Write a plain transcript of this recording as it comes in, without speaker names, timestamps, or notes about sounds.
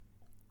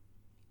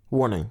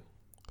Warning.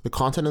 The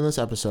content in this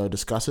episode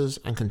discusses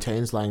and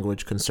contains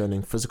language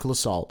concerning physical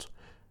assault,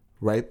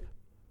 rape,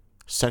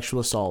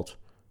 sexual assault,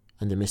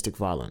 and domestic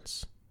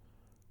violence.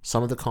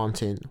 Some of the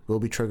content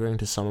will be triggering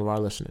to some of our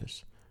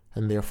listeners,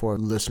 and therefore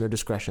listener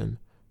discretion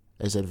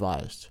is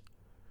advised.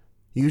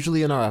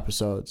 Usually in our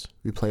episodes,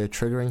 we play a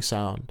triggering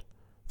sound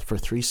for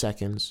 3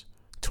 seconds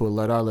to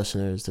alert our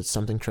listeners that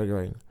something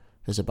triggering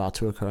is about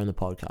to occur in the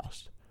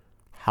podcast.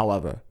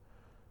 However,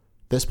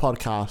 this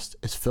podcast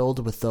is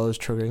filled with those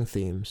triggering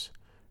themes,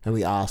 and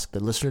we ask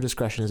that listener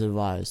discretion is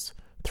advised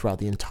throughout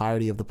the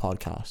entirety of the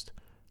podcast.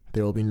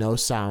 There will be no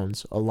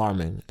sounds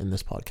alarming in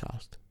this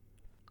podcast.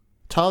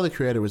 Tyler, the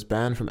Creator, was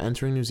banned from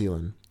entering New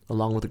Zealand,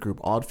 along with the group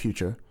Odd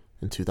Future,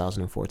 in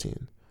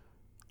 2014.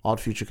 Odd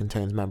Future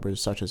contains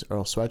members such as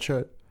Earl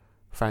Sweatshirt,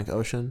 Frank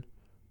Ocean,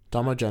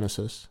 Domo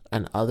Genesis,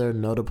 and other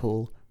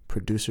notable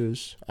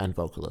producers and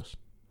vocalists.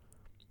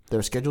 They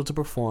were scheduled to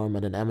perform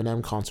at an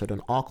Eminem concert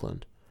in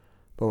Auckland,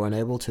 but were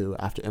unable to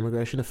after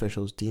immigration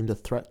officials deemed a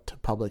threat to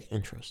public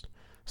interest,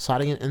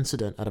 citing an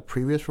incident at a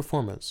previous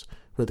performance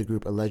where the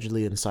group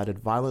allegedly incited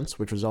violence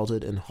which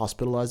resulted in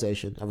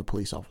hospitalization of a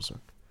police officer.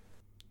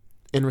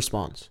 In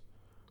response,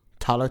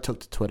 Tyler took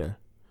to Twitter,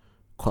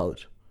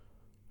 quote,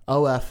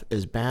 "OF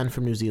is banned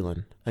from New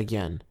Zealand,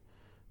 again.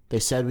 They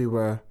said we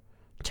were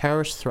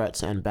terrorist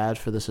threats and bad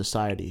for the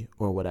society,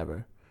 or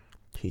whatever,"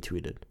 he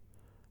tweeted.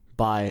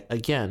 By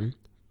again,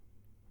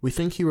 we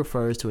think he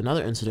refers to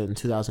another incident in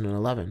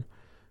 2011,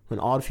 when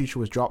Odd Future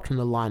was dropped from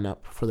the lineup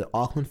for the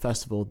Auckland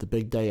festival The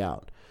Big Day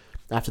Out,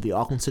 after the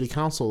Auckland City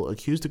Council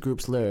accused the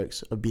group's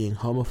lyrics of being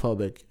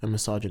homophobic and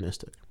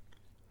misogynistic.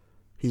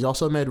 He's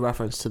also made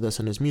reference to this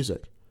in his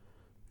music.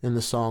 In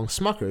the song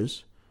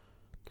Smuckers,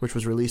 which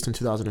was released in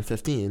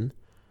 2015,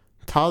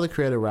 Tyler, the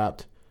Creator,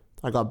 rapped,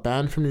 "I got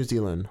banned from New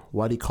Zealand.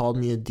 Whitey called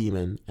me a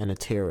demon and a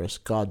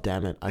terrorist. God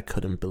damn it, I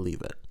couldn't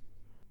believe it."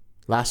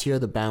 Last year,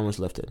 the ban was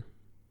lifted,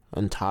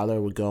 and Tyler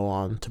would go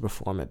on to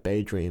perform at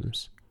Bay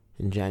Dreams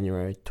in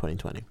January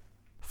 2020.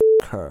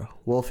 F*** her.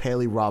 Wolf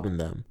Haley robbing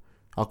them.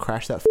 I'll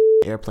crash that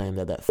airplane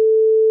that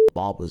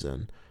Bob was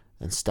in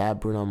and stab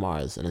Bruno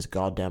Mars in his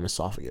goddamn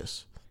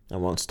esophagus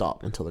and won't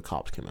stop until the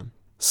cops come in.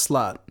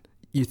 Slut,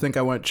 you think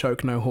I won't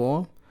choke no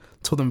whore?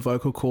 Till them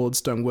vocal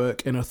cords don't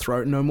work in her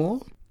throat no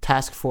more?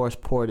 Task force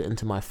poured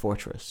into my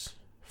fortress.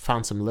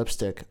 Found some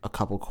lipstick, a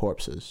couple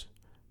corpses.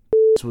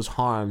 Was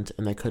harmed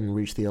and they couldn't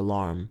reach the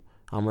alarm.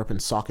 I'm ripping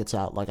sockets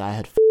out like I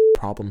had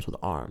problems with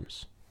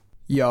arms.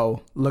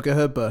 Yo, look at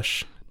her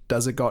bush.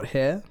 Does it got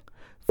hair?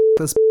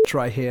 This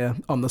right here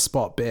on the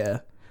spot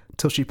bare.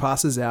 Till she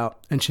passes out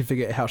and she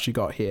forget how she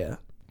got here.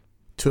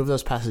 2 of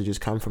those passages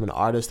come from an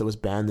artist that was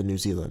banned in New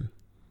Zealand.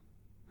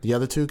 The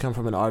other 2 come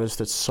from an artist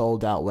that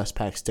sold out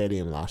Westpac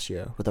Stadium last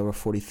year with over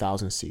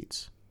 40,000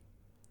 seats.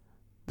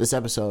 This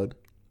episode,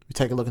 we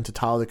take a look into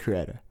Tyler, the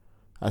Creator,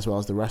 as well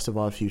as the rest of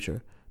Odd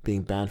Future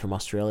being banned from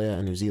Australia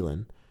and New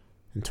Zealand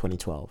in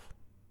 2012.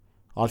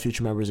 Odd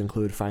Future members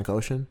include Frank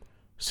Ocean,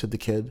 Sid the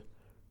Kid,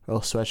 Earl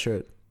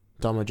Sweatshirt,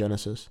 Domo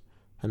Genesis,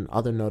 and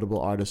other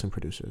notable artists and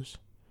producers.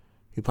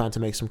 We plan to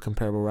make some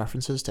comparable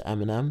references to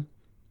Eminem,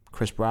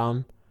 Chris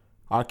Brown,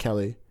 R.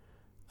 Kelly,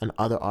 and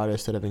other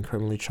artists that have been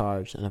criminally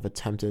charged and have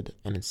attempted,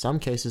 and in some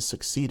cases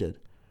succeeded,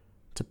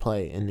 to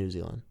play in New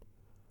Zealand.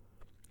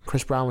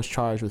 Chris Brown was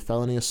charged with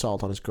felony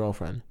assault on his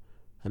girlfriend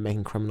and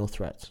making criminal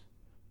threats.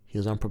 He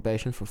was on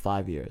probation for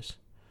 5 years.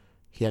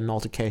 He had an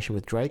altercation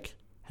with Drake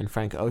and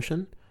Frank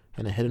Ocean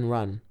and a hit and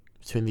run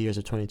between the years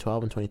of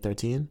 2012 and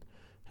 2013,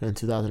 and in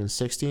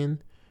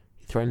 2016,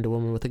 he threatened a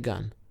woman with a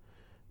gun,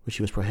 which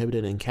he was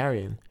prohibited in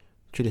carrying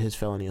due to his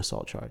felony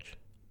assault charge.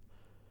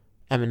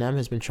 Eminem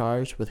has been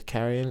charged with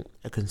carrying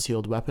a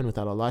concealed weapon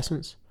without a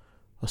license,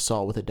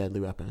 assault with a deadly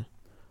weapon.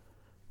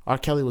 R.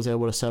 Kelly was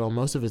able to settle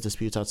most of his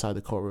disputes outside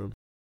the courtroom.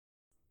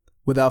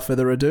 Without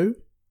further ado,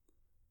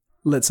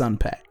 let's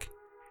unpack.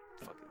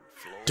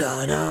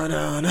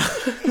 Da-na-na-na.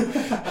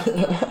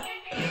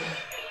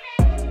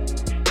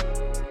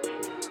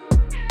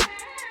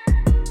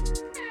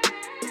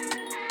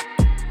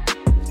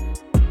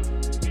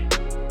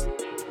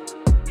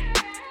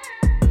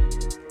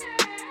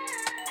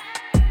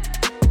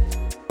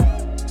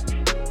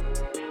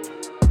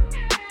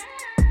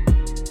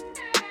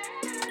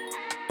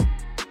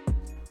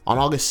 On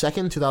August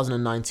 2nd,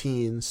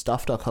 2019,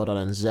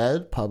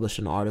 Stuff.co.nz published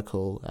an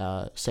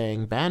article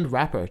saying banned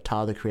rapper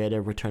Tyler, the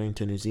Creator, returning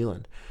to New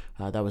Zealand.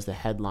 That was the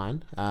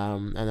headline.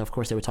 And of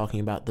course, they were talking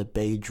about the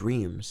Bay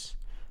Dreams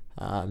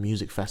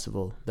music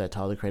festival that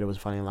Tyler, the Creator, was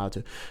finally allowed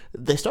to.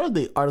 They started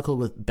the article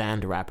with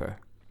banned rapper.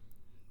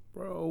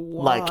 Bro,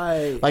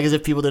 why? Like as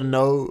if people didn't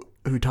know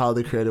who Tyler,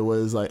 the Creator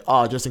was. Like,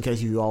 oh, just in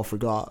case you all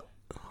forgot.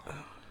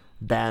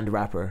 Banned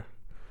rapper.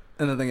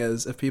 And the thing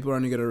is, if people are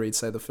only going to read,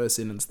 say, the first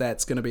sentence,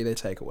 that's going to be their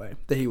takeaway,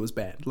 that he was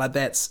banned. Like,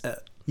 that's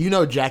it. You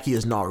know Jackie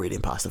is not reading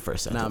past the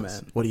first sentence. Nah,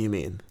 man. What do you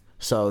mean?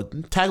 So,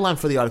 tagline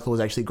for the article was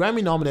actually,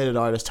 Grammy-nominated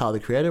artist Tyler, the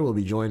Creator, will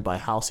be joined by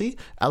Halsey,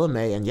 Ella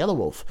May, and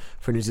Yelawolf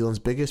for New Zealand's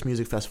biggest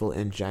music festival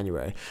in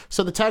January.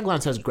 So, the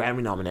tagline says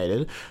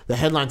Grammy-nominated. The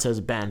headline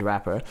says banned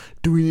rapper.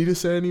 Do we need to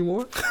say any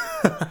more?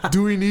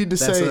 Do we need to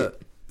say...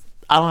 it.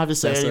 I don't have to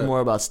say That's any it. more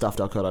about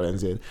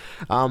stuff.co.nz.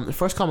 The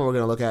first comment we're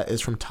going to look at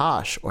is from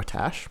Tash, or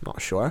Tash, I'm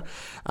not sure.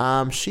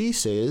 She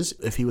says,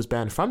 if he was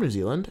banned from New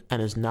Zealand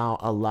and is now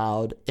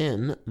allowed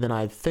in, then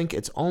I think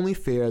it's only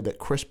fair that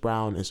Chris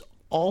Brown is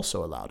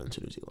also allowed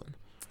into New Zealand.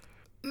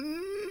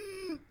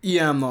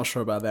 Yeah, I'm not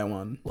sure about that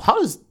one.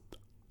 How does...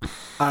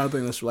 I don't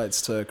think this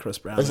relates to Chris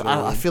Brown. At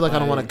all. I feel like I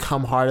don't want to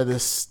come hard at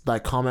this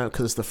like comment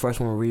because it's the first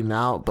one we're reading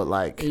out, but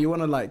like... You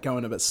want to like go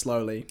in a bit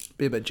slowly,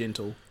 be a bit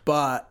gentle,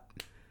 but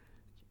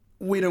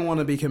we don't want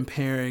to be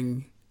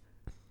comparing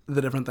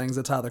the different things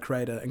that Tyler, the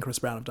Creator, and Chris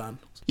Brown have done.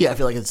 Yeah, I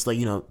feel like it's like,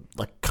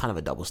 like kind of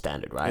a double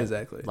standard, right?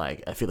 Exactly.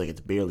 Like, I feel like it's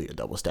barely a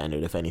double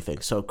standard, if anything.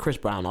 So Chris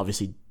Brown,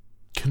 obviously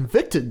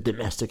convicted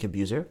domestic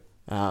abuser,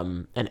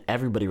 and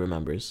everybody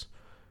remembers.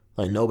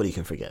 Like, nobody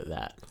can forget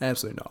that.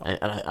 Absolutely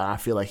not. And I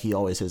feel like he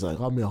always says, like,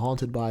 I'm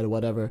haunted by it or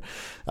whatever.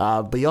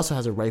 But he also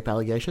has a rape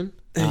allegation.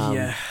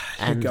 And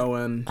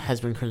going has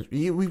been...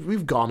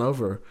 We've gone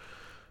over...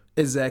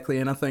 Exactly,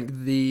 and I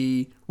think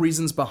the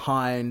reasons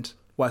behind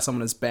why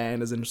someone is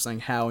banned is interesting.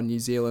 How New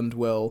Zealand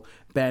will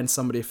ban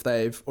somebody if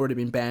they've already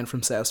been banned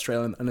from, say,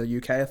 Australia and the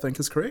UK, I think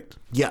is correct.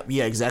 Yeah,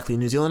 exactly.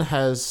 New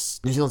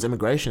Zealand's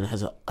immigration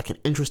has an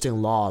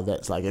interesting law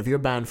that's like, if you're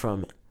banned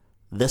from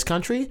this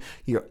country,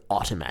 you're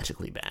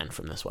automatically banned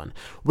from this one,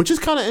 which is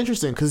kind of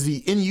interesting because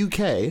in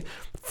UK,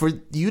 for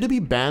you to be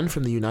banned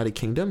from the United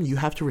Kingdom, you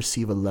have to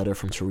receive a letter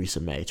from Theresa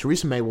May.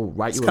 Theresa May will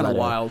write you a letter. It's kind of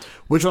wild.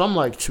 Which I'm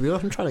like, to be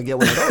honest, I'm trying to get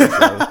one of those.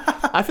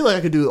 I feel like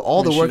I could do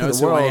all the work in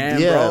the world.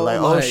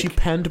 Bro. She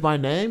penned my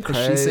name.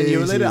 Crazy. She sent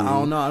you a letter.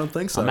 Oh no, I don't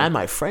think so. A man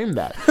might frame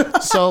that.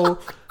 So,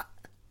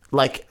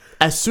 like,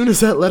 as soon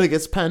as that letter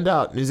gets penned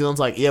out, New Zealand's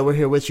like, yeah, we're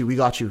here with you. We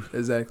got you.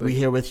 Exactly. We're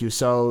here with you.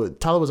 So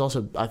Tyler was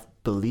also, I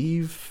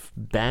believe,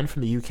 banned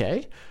from the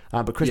UK,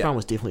 but Chris Brown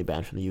was definitely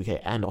banned from the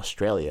UK and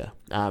Australia.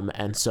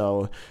 And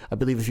so I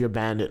believe if you're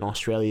banned in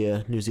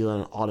Australia, New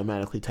Zealand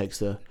automatically takes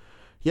the,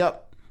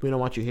 yep, we don't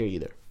want you here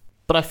either.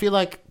 But I feel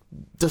like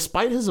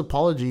despite his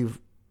apology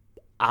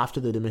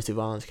after the domestic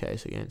violence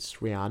case against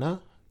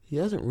Rihanna, he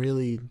hasn't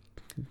really...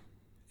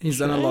 He's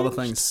done a lot of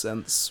things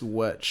since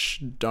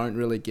which don't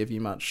really give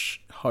you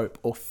much hope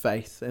or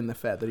faith in the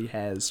fact that he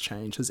has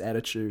changed his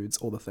attitudes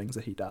or the things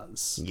that he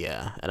does.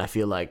 Yeah, and I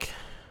feel like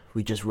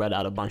we just read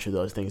out a bunch of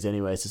those things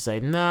anyways to say,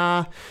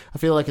 nah, I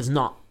feel like it's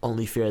not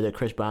only fair that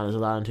Chris Brown is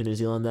allowed into New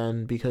Zealand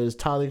then, because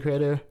Tyler, the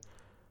Creator,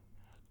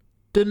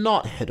 did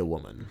not hit a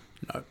woman.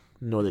 No.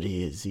 Nor did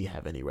he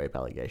have any rape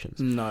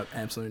allegations. No,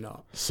 absolutely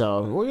not.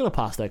 So we're going to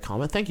pass that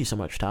comment. Thank you so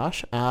much,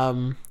 Tosh.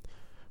 You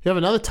have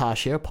another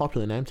Tosh here,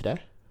 popular name today.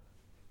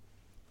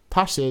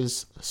 Tosh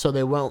says, so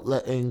they won't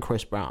let in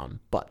Chris Brown,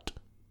 but ...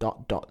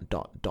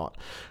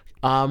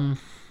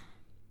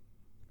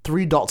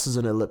 3 dots is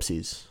an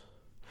ellipses.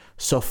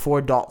 So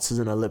 4 dots is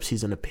an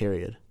ellipses and a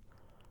period.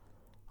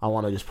 I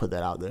want to just put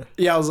that out there.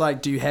 Yeah, I was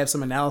like, do you have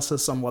some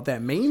analysis on what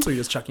that means, or are you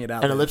just chucking it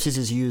out? An ellipses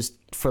is used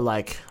for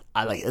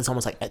it's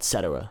almost like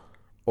etc.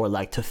 or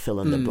like to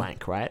fill in the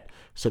blank, right?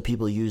 So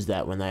people use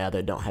that when they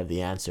either don't have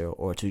the answer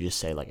or to just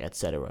say like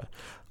etc.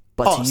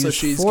 But so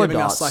she's giving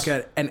us like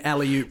an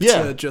alley-oop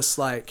to just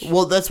like...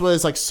 Well, that's what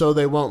it's like, so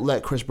they won't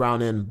let Chris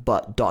Brown in,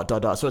 but ...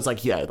 So it's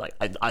like, yeah, like,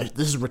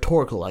 this is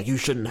rhetorical. Like, I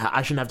shouldn't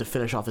have to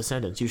finish off the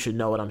sentence. You should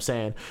know what I'm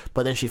saying.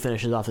 But then she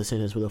finishes off the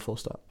sentence with a full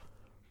stop.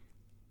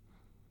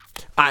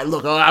 All right,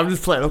 look, I'm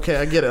just playing. Okay,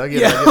 I get it. I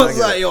was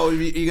like, yo,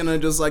 you going to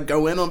just like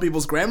go in on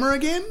people's grammar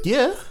again?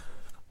 Yeah.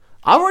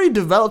 I've already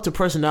developed a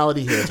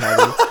personality here,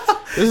 Tyler.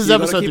 This is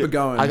episode... Keep it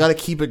going. I got to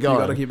keep it going.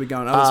 You got to keep it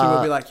going. Otherwise people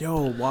will be like,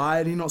 yo,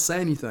 why did he not say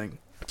anything?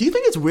 Do you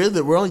think it's weird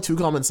that we're only 2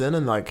 comments in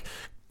and like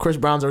Chris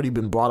Brown's already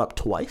been brought up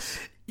twice?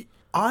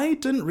 I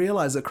didn't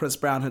realize that Chris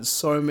Brown had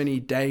so many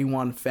day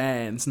one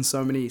fans and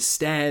so many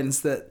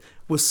stans that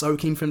were so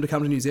keen for him to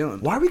come to New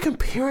Zealand. Why are we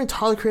comparing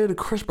Tyler, Creator to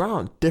Chris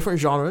Brown? Different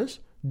genres,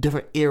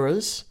 different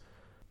eras.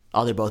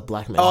 Oh, they're both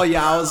black men. Oh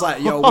yeah, I was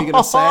like, yo, are we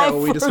gonna say it or are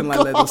we just gonna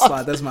like let this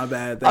slide? That's my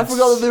bad. I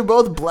forgot that they're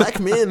both black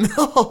men.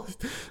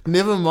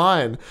 Never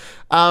mind.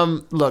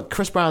 Look,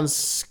 Chris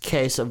Brown's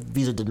case of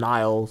visa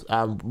denial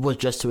was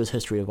just to his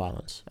history of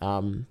violence.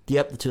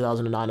 The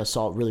 2009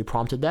 assault really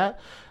prompted that.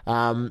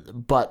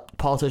 But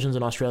politicians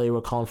in Australia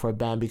were calling for a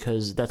ban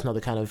because that's not the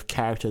kind of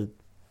character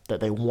that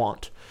they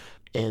want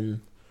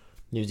in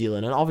New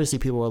Zealand. And obviously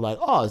people were like,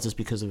 oh, is this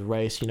because of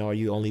race? Are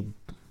you only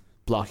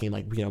blocking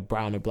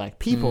brown or black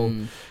people?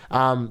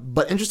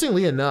 But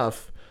interestingly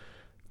enough,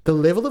 the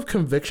level of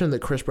conviction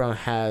that Chris Brown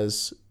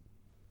has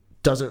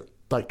doesn't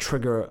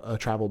trigger a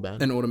travel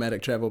ban. An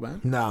automatic travel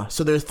ban? No.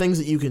 So there's things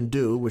that you can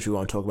do, which we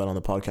won't talk about on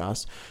the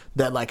podcast,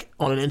 that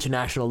on an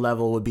international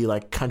level would be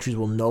countries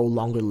will no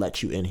longer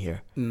let you in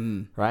here.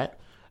 Right?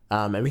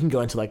 And we can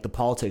go into the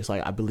politics.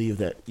 I believe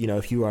that,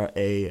 if you are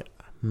a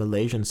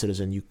Malaysian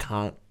citizen, you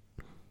can't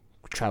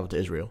travel to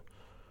Israel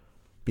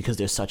because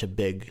they're such a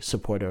big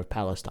supporter of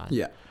Palestine.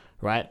 Yeah.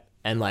 Right?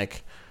 And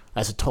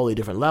that's a totally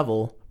different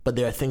level, but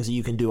there are things that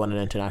you can do on an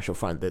international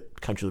front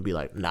that countries would be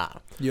like, nah.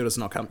 You're just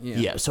not coming.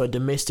 Yeah. So a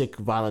domestic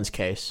violence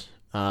case,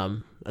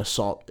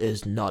 assault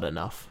is not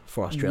enough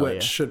for Australia.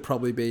 Which should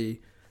probably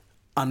be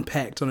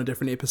unpacked on a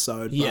different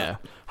episode. Yeah.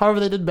 However,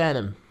 they did ban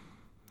him.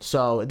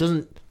 So it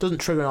doesn't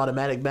trigger an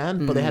automatic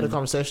ban, but they had a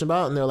conversation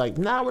about it, and they're like,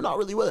 nah, we're not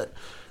really with it.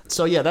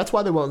 So yeah, that's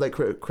why they won't let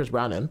Chris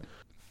Brown in.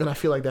 And I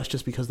feel like that's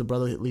just because the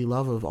brotherly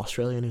love of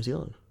Australia and New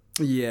Zealand.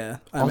 Yeah,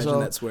 I Also,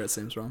 imagine that's where it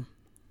seems from.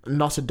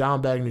 Not to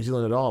downbag New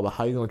Zealand at all, but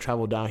how are you going to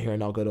travel down here and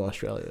not go to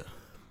Australia?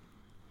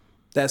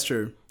 That's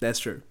true. That's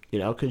true. You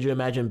know, could you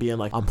imagine being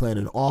like, I'm playing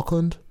in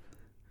Auckland,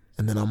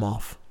 and then I'm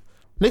off?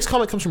 Next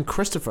comment comes from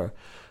Christopher.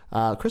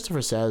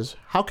 Christopher says,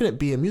 how can it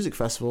be a music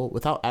festival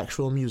without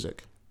actual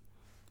music?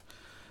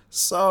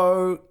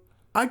 So,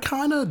 I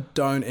kind of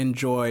don't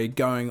enjoy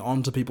going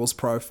onto people's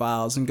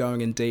profiles and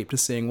going in deep to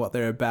seeing what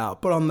they're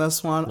about. But on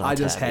this one, I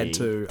just had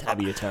to.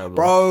 Tabby, you're terrible.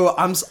 Bro,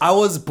 I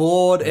was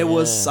bored. It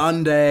was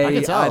Sunday. I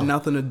can tell. I had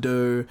nothing to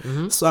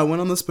do. So I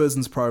went on this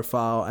person's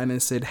profile and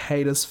it said,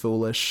 hate is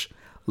foolish.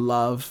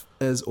 Love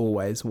is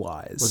always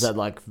wise. Was that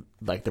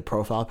like the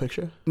profile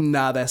picture?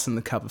 Nah, that's in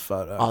the cover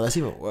photo. Oh, that's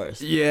even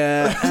worse.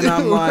 Yeah, and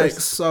I'm like,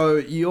 so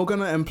you're going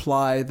to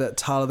imply that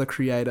Tyler, the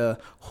Creator,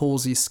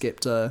 Halsey,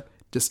 Skepta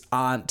just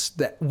aren't,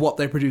 that what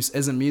they produce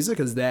isn't music?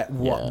 Is that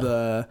what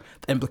the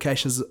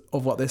implications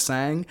of what they're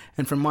saying?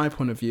 And from my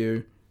point of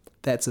view,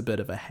 that's a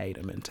bit of a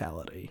hater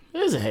mentality. It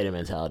is a hater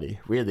mentality,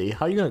 really.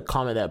 How are you going to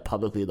comment that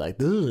publicly, like,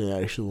 this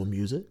isn't actual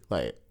music?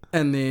 Like,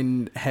 and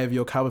then have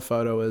your cover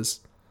photo as,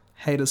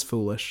 hate is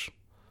foolish,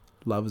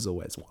 love is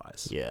always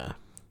wise. yeah.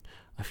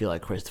 I feel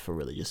like Christopher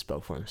really just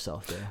spoke for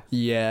himself there.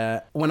 Yeah.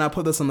 When I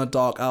put this on the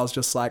doc, I was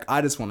just like,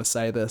 I just want to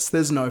say this.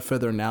 There's no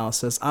further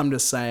analysis. I'm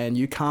just saying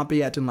you can't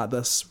be acting like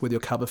this with your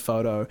cover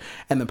photo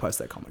and then post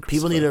that comment.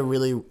 People need to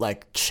really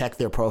like check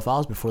their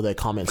profiles before they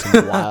comment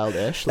something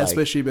wild-ish. Like,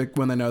 especially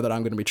when they know that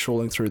I'm going to be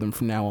trawling through them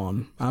from now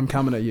on. I'm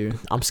coming at you.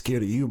 I'm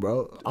scared of you,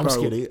 bro. I'm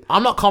scared of you.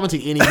 I'm not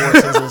commenting anymore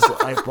since this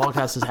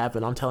podcast has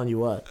happened. I'm telling you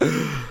what.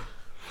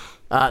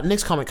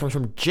 Next comment comes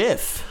from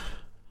Jiff.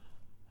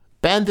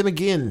 Ban them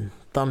again.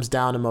 Thumbs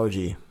down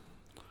emoji.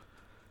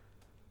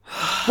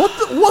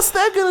 What's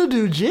that gonna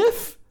do,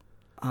 Jiff?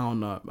 I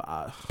don't know.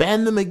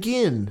 Ban them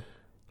again.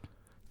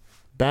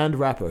 Banned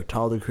rapper,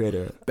 Tyler, the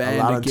Creator. Banned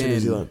Allowed again. into New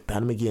Zealand.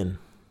 Ban them again.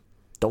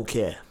 Don't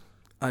care.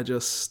 I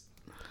just...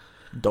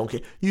 Don't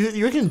care.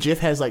 You reckon Jiff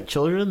has like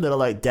children that are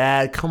like,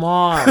 Dad, come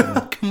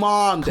on. Come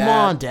on, Dad. Come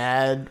on,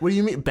 Dad. What do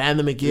you mean ban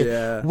them again?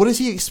 Yeah. What does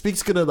he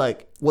expect's gonna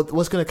like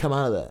what's gonna come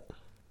out of that?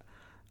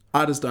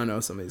 I just don't know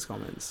some of these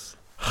comments.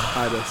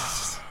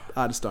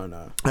 I just don't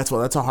know. That's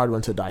a hard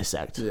one to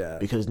dissect. Yeah.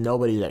 Because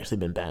nobody's actually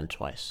been banned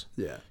twice.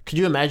 Yeah. Could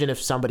you imagine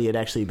if somebody had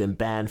actually been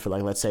banned for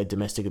like, let's say,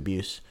 domestic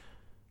abuse,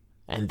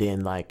 and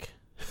then like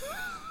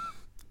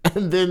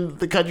and then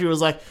the country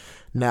was like,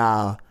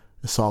 nah,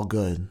 it's all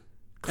good.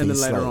 Clean and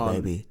then later slate, on,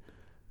 baby.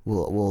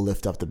 We'll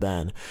lift up the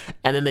ban.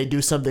 And then they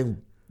do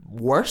something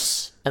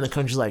worse, and the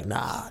country's like,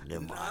 nah,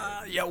 never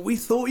mind. Yeah, we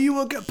thought you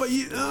were good, but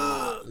you...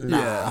 Nah,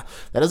 Yeah.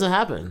 that doesn't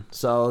happen.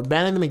 So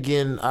banning them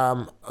again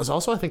is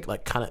also, I think,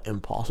 like kind of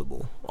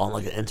impossible on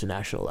like an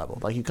international level.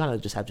 Like you kind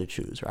of just have to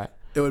choose, right?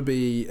 It would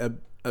be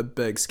a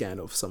big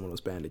scandal if someone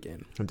was banned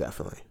again.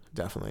 Definitely.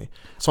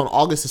 So on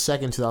August the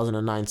 2nd,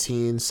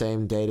 2019,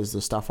 same date as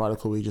the stuff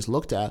article we just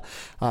looked at,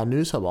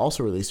 NewsHub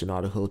also released an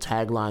article.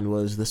 Tagline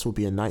was, "This will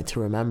be a night to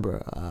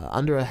remember,"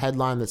 under a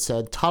headline that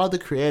said, Tyler, the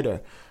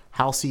Creator,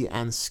 Halsey,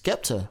 and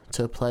Skepta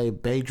to play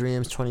Bay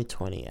Dreams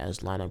 2020 as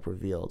lineup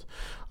revealed.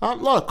 A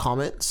lot of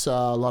comments,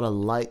 a lot of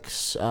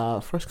likes.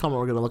 First comment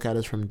we're going to look at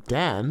is from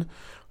Dan,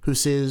 who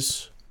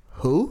says,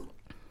 who?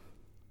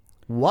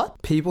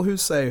 What? People who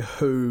say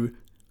who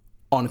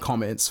on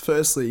comments,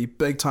 firstly,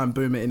 big time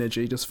boomer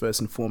energy, just first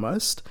and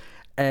foremost.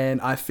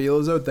 And I feel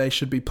as though they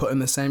should be put in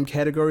the same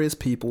category as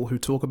people who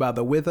talk about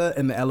the weather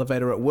in the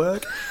elevator at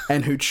work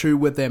and who chew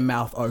with their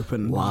mouth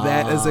open. Wow.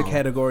 That is a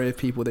category of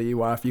people that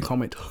you are if you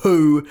comment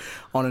who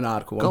on an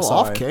article. Go I'm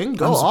sorry. off, King.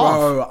 Go off.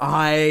 Bro,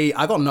 I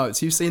got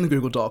notes. You've seen the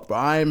Google Doc, bro.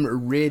 I'm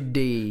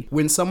ready.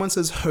 When someone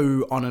says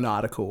who on an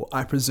article,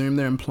 I presume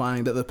they're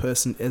implying that the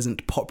person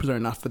isn't popular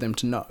enough for them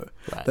to know.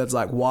 Right. That's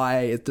like,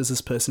 why does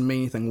this person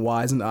mean anything?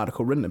 Why isn't the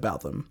article written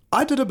about them?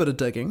 I did a bit of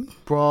digging.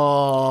 Bro.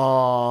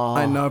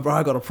 I know, bro.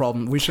 I got a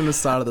problem. We shouldn't have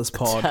started this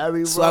pod.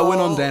 Terry, So I went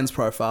bro. on Dan's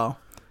profile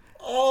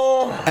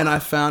Oh. and I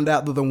found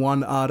out that the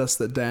one artist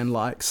that Dan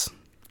likes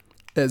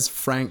is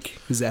Frank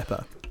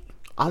Zappa.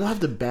 I'm going to have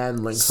to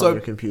ban links So on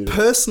your computer.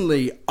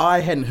 personally, I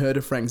hadn't heard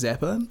of Frank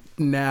Zappa.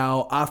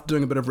 Now, after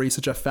doing a bit of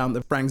research, I found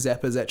that Frank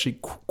Zappa is actually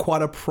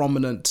quite a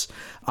prominent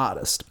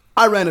artist.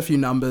 I ran a few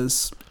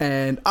numbers,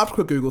 and after a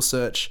quick Google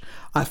search,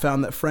 I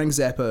found that Frank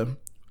Zappa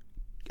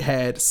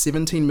had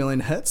 17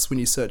 million hits when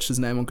you searched his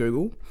name on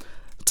Google.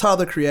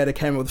 Tyler, the Creator,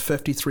 came up with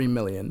 53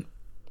 million.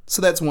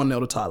 So that's 1-0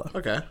 to Tyler.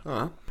 Okay,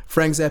 alright.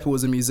 Frank Zappa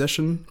was a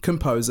musician,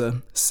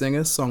 composer,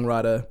 singer,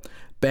 songwriter,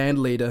 band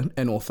leader,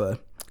 and author.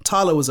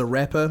 Tyler was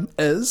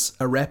is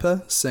a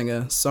rapper,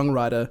 singer,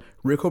 songwriter,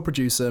 record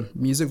producer,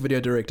 music video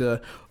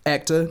director,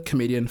 actor,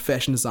 comedian,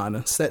 fashion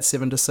designer. So that's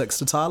 7-6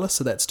 to Tyler,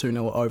 so that's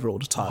 2-0 overall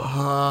to Tyler.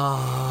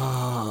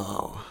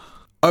 Oh.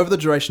 Over the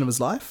duration of his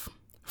life,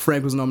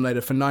 Frank was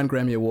nominated for 9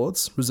 Grammy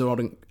Awards,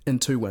 resulting in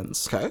 2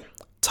 wins. Okay.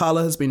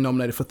 Tyler has been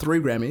nominated for 3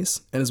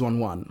 Grammys and has won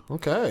 1.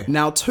 Okay.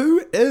 Now,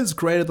 2 is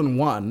greater than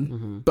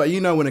 1, but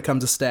when it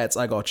comes to stats,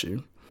 I got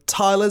you.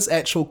 Tyler's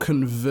actual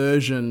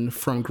conversion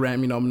from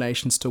Grammy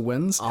nominations to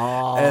wins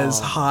is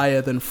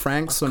higher than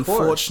Frank's. So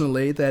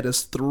unfortunately, that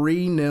is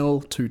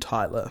 3-0 to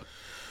Tyler.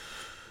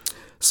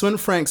 So in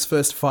Frank's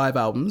first 5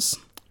 albums,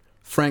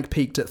 Frank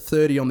peaked at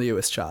 30 on the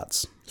US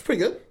charts. It's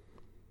pretty good.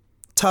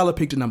 Tyler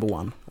peaked at number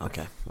 1.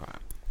 Okay. All right.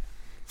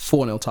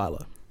 4-0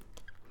 Tyler.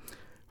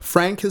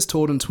 Frank has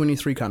toured in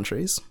 23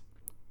 countries,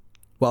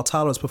 while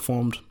Tyler has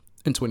performed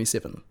in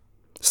 27.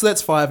 So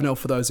that's 5-0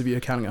 for those of you who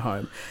are counting at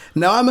home.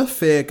 Now, I'm a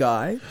fair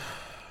guy,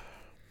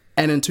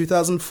 and in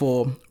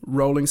 2004,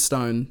 Rolling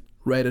Stone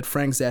rated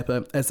Frank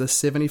Zappa as the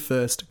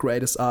 71st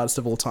greatest artist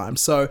of all time.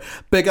 So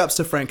big ups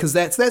to Frank, because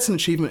that's an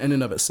achievement in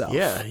and of itself.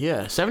 Yeah.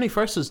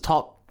 71st is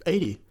top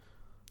 80.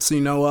 So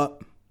you know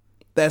what?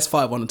 That's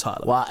 5-1 to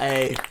Tyler. Wow,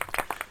 hey.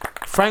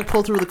 Frank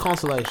pulled through the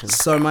consolation.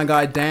 So my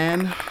guy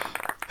Dan,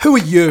 who are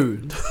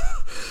you?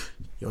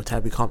 Yo,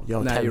 Tabby,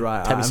 you're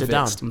right. Tabby, sit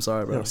down. I'm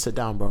sorry, bro. Yo, sit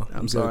down, bro.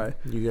 I'm sorry.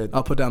 You good?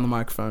 I'll put down the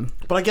microphone.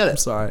 But I get it. I'm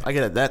sorry. I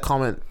get it. That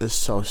comment is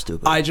so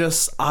stupid. I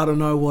don't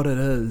know what it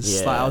is.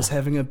 Yeah. Like, I was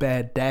having a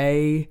bad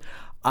day.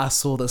 I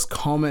saw this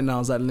comment and I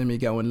was like, let me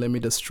go and let me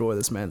destroy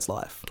this man's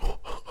life.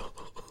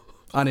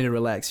 I need to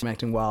relax. I'm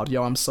acting wild.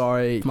 Yo, I'm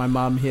sorry. My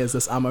mum hears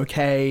this. I'm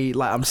okay.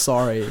 Like, I'm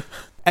sorry.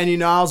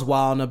 And I was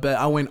wilding a bit.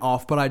 I went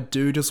off, but I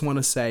do just want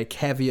to say,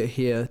 caveat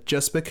here,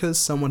 just because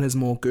someone has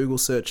more Google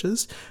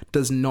searches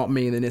does not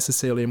mean they're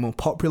necessarily a more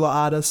popular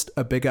artist,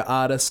 a bigger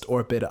artist,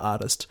 or a better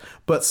artist.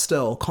 But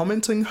still,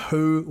 commenting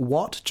who,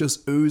 what,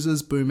 just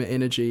oozes boomer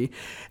energy.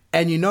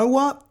 And you know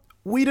what?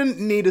 We didn't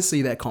need to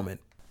see that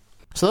comment.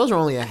 So those are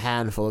only a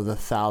handful of the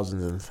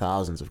thousands and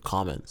thousands of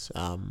comments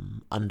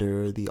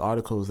under the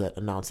articles that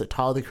announced that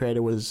Tyler, the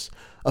Creator, was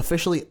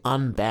officially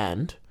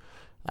unbanned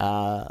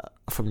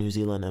from New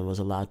Zealand and was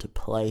allowed to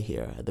play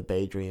here at the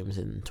Bay Dreams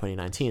in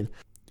 2019.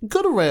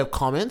 Good array of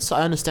comments.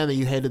 I understand that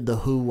you hated the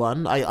Who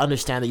one. I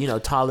understand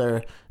that,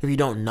 Tyler, if you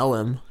don't know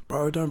him...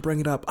 Bro, don't bring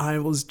it up. I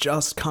was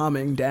just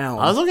calming down.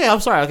 I was okay. I'm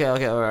sorry.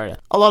 Okay. All right.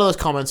 A lot of those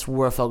comments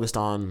were focused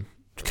on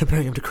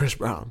comparing him to Chris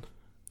Brown.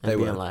 And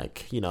being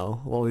like,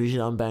 well, we should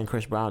unban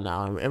Chris Brown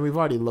now. And we've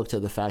already looked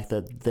at the fact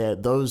that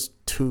those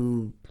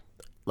two,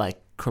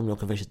 criminal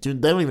convictions,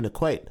 dude, they don't even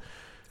equate.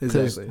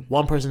 Exactly.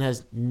 One person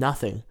has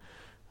nothing.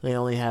 They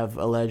only have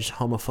alleged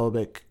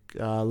homophobic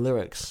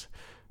lyrics.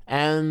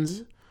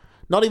 And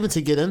not even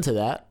to get into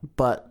that,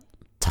 but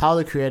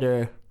Tyler, the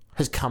Creator,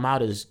 has come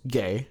out as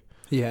gay.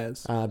 He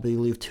has. I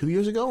believe 2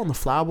 years ago on the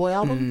Flower Boy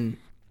album.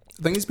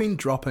 I think he's been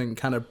dropping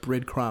kind of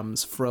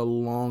breadcrumbs for a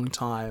long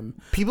time.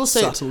 People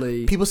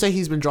say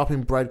he's been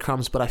dropping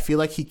breadcrumbs, but I feel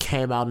like he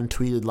came out and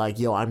tweeted like,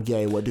 "Yo, I'm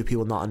gay. What do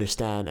people not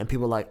understand?" And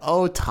people are like,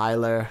 "Oh,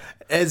 Tyler,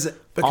 because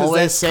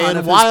always that's saying kind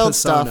of wild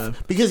his persona.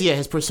 stuff." Because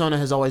his persona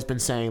has always been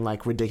saying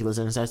like ridiculous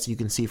things. That's you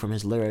can see from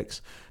his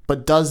lyrics.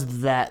 But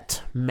does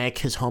that make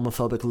his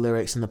homophobic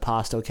lyrics in the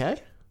past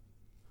okay?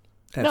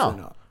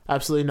 Absolutely not.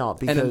 Absolutely not.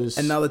 Because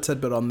and another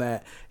tidbit on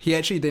that, he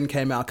actually then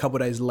came out a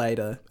couple of days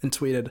later and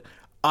tweeted,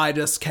 "I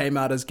just came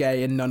out as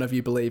gay and none of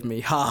you believe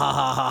me. Ha ha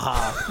ha ha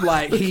ha."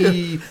 Like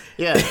he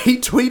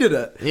tweeted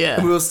it. Yeah.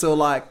 And we were still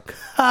like,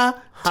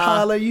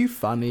 Tyler, you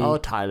funny. Oh,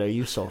 Tyler,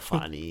 you so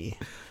funny.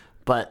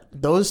 But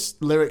those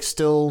lyrics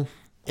still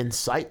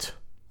incite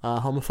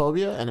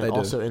homophobia, and it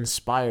also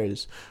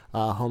inspires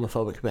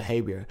homophobic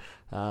behavior,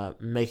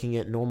 making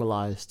it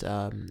normalized,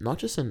 not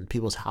just in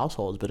people's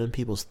households, but in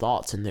people's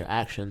thoughts and their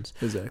actions.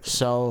 Exactly.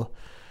 So...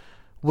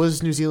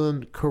 was New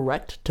Zealand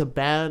correct to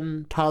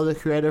ban Tyler, the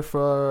Creator,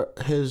 for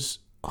his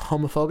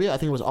homophobia? I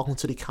think it was Auckland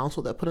City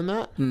Council that put in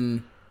that.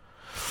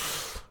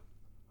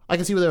 I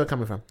can see where they were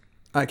coming from.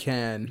 I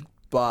can,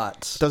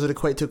 but... Does it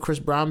equate to Chris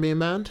Brown being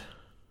banned?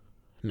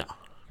 No.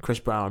 Chris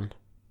Brown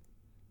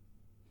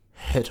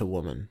hit a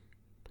woman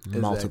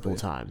multiple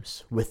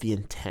times with the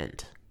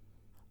intent.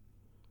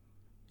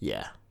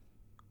 Yeah.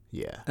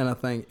 And I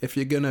think if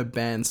you're going to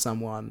ban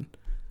someone,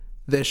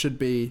 there should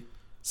be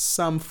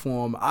some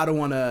form... I don't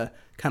want to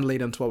kind of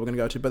lead into what we're going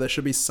to go to, but there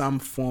should be some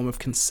form of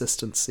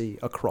consistency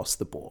across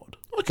the board.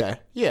 Okay,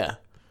 yeah.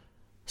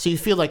 So you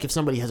feel like if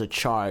somebody has a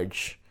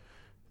charge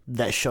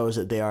that shows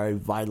that they are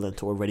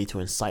violent or ready to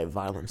incite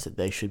violence, that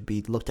they should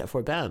be looked at for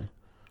a ban?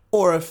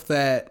 Or if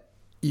that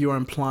you're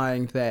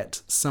implying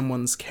that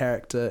someone's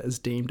character is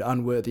deemed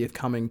unworthy of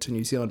coming to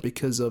New Zealand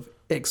because of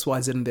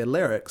XYZ in their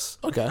lyrics.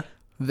 Okay.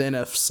 Then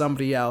if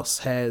somebody else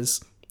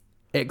has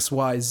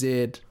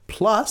XYZ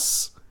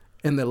plus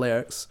in their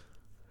lyrics,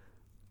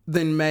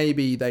 then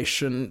maybe they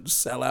shouldn't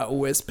sell out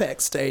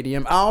Westpac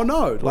Stadium. I don't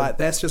know. Like,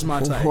 that's just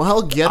my take.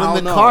 Well, get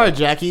in the car,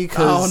 Jackie,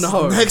 because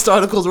the next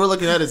articles we're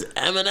looking at is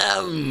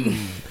Eminem.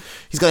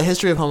 He's got a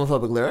history of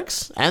homophobic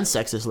lyrics and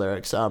sexist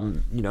lyrics.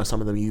 Some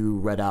of them you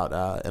read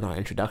out in our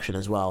introduction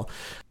as well.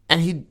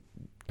 And he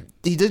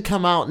did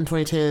come out in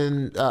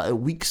 2010 a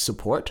weak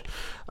support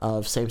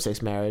of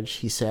same-sex marriage.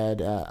 He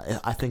said,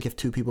 I think if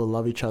two people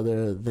love each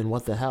other, then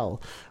what the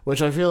hell?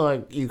 Which I feel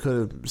like you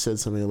could have said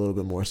something a little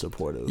bit more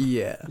supportive.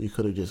 Yeah. You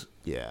could have just,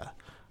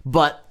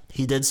 But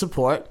he did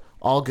support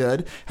All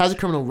good. Has a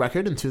criminal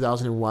record. In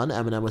 2001,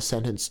 Eminem was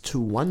sentenced to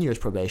 1 year's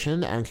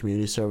probation and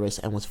community service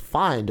and was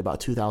fined about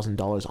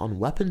 $2,000 on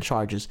weapon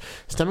charges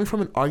stemming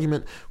from an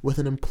argument with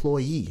an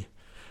employee.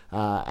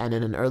 And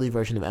in an early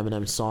version of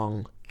Eminem's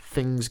song,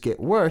 Things Get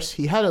Worse,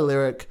 he had a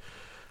lyric,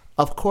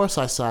 "Of course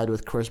I side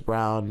with Chris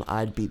Brown,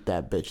 I'd beat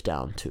that bitch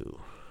down too."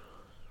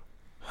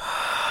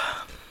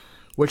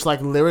 Which,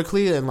 like,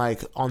 lyrically and,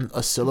 like, on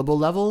a syllable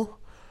level,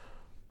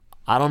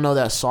 I don't know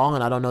that song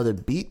and I don't know the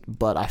beat,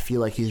 but I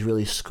feel like he's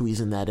really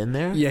squeezing that in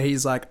there. Yeah,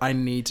 he's like, I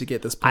need to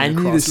get this point I need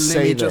across. to Let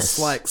say me this. just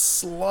like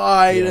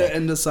slide it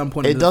into some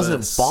point. It of the doesn't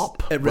verse.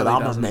 bop, It but really I'm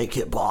going to doesn't. make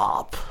it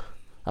bop.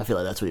 I feel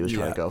like that's what he was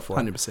trying to go for.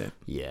 100%.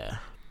 Yeah.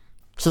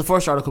 So the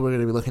first article we're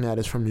going to be looking at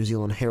is from New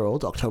Zealand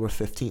Herald, October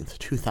 15th,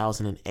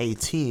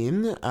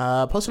 2018.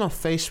 Posted on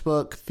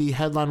Facebook, the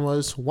headline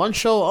was, "One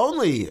show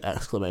only!"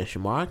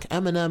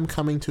 Eminem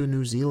coming to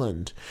New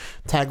Zealand.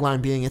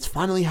 Tagline being, "It's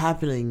finally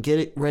happening. Get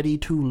it ready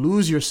to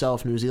lose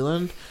yourself, New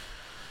Zealand."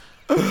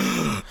 Oh,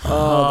 the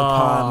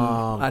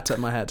pun. I tip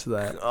my hat to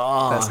that.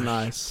 That's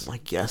nice. I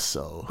guess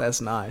so.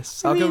 That's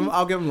nice. I mean,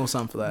 I'll give them a little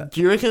something for that. Do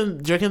you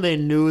reckon they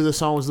knew the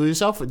song was "Lose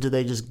Yourself," or did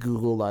they just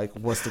Google, like,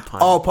 what's the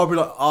time? Oh,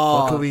 popular.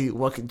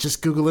 Oh,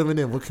 just Google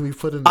Eminem? What can we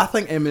put in? I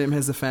think Eminem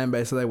has a fan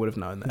base, so they would have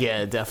known that.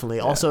 Yeah, definitely.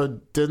 Yeah.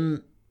 Also,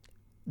 didn't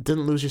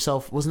Lose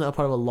Yourself, wasn't that a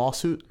part of a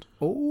lawsuit?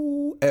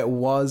 Oh, it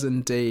was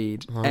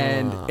indeed.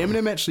 And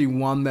Eminem actually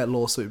won that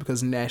lawsuit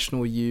because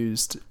National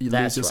used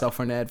Lose Yourself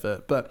for an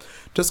advert. But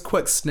just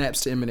quick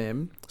snaps to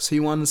Eminem. So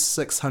he won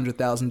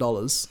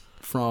 $600,000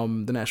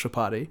 from the National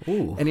Party.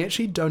 Ooh. And he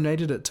actually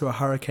donated it to a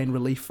hurricane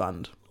relief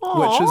fund.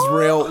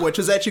 Which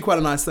is actually quite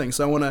a nice thing.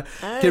 So I want to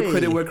give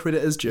credit where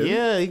credit is due.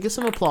 Yeah, you get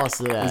some applause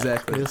to that.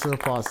 Exactly. You get some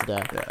applause to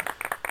that. Yeah.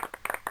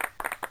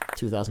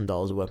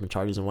 $2,000 of weapon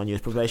charges and 1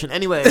 year's probation.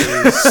 Anyways.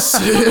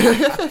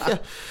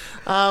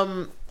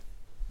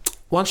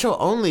 One show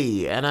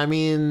only. And I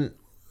mean,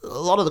 a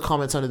lot of the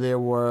comments under there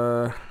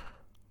were,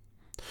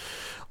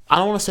 I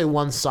don't want to say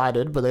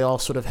one-sided, but they all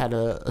sort of had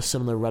a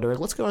similar rhetoric.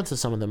 Let's go into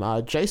some of them.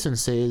 Jason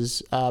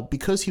says,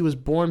 because he was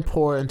born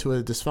poor into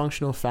a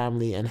dysfunctional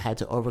family and had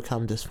to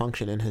overcome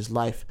dysfunction in his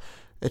life,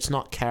 it's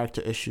not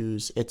character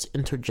issues, it's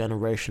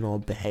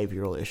intergenerational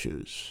behavioral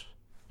issues.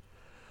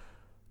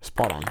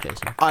 Spot on,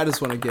 Jason. I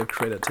just want to give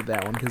credit to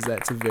that one because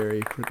that's a very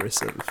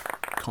progressive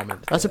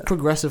comment. That's a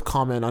progressive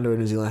comment under a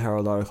New Zealand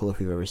Herald article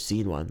if you've ever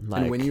seen one.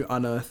 Like, and when you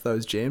unearth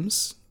those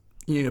gems,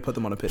 you need to put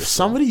them on a pedestal.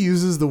 Somebody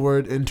uses the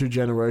word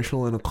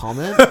intergenerational in a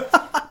comment.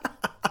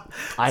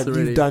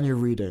 You've done your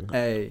reading.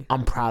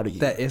 I'm proud of you.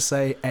 That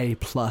essay, A+,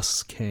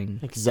 king.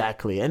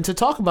 Exactly. And to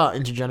talk about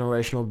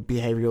intergenerational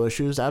behavioral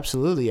issues,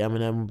 absolutely.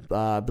 Eminem,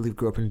 I believe,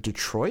 grew up in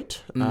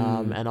Detroit.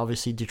 And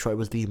obviously Detroit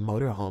was the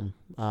motorhome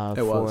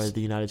for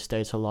the United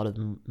States. A lot of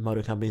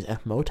motor companies,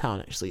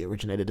 Motown actually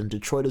originated in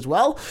Detroit as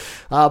well.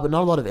 But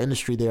not a lot of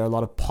industry there, a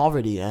lot of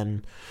poverty.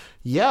 And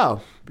yeah,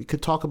 we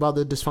could talk about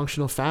the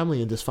dysfunctional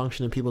family and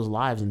dysfunction in people's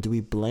lives, and do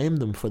we blame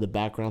them for the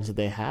backgrounds that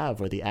they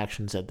have or the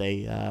actions that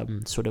they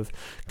sort of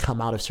come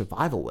out of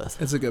survival with?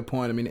 That's a good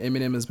point. I mean,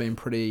 Eminem has been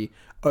pretty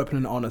open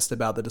and honest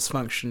about the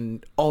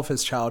dysfunction of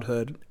his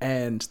childhood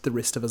and the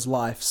rest of his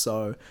life,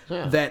 so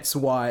that's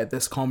why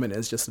this comment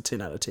is just a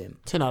 10 out of 10.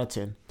 10 out of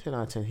 10. 10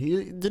 out of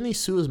 10. Didn't he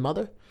sue his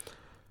mother?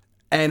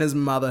 And his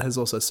mother has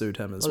also sued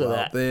him as well. Look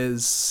at that.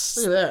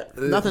 There's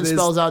nothing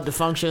spells out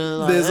dysfunction.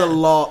 Like there's that. a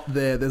lot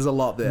there. There's a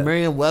lot there.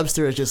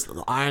 Merriam-Webster is just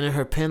ironing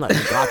her pen like,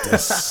 I got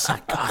this.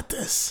 I got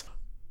this.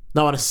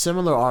 Now, in a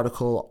similar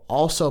article,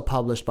 also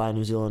published by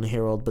New Zealand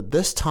Herald, but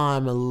this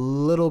time a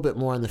little bit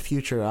more in the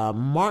future,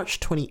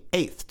 March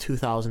 28th,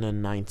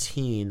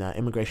 2019,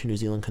 Immigration New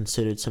Zealand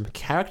considered some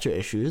character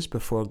issues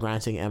before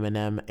granting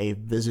Eminem a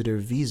visitor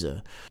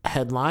visa.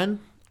 Headline,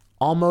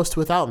 Almost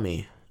Without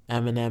Me,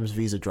 Eminem's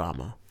visa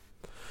drama.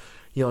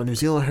 New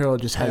Zealand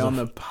Herald just has on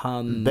the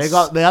puns.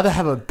 They either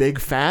have a big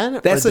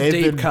fan. That's or a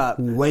deep cut.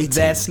 Waiting.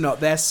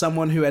 That's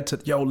someone who had to.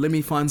 Let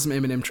me find some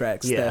Eminem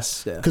tracks.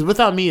 Yes, because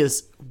Without Me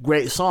is a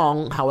great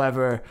song.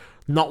 However,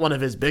 not one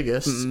of his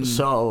biggest.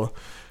 So,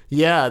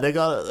 yeah, they've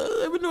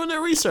been doing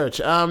their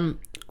research.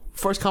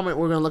 First comment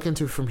we're gonna look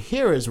into from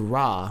here is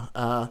Ra.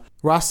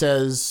 Ra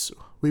says,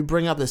 "We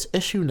bring up this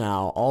issue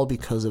now all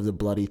because of the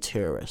bloody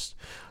terrorist.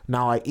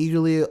 Now I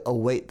eagerly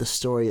await the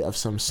story of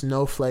some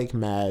snowflake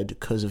mad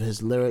because of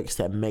his lyrics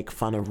that make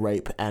fun of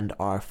rape and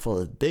are full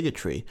of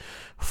bigotry.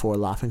 4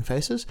 laughing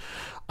faces.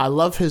 I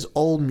love his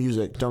old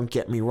music, don't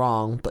get me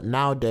wrong, but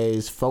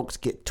nowadays folks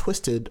get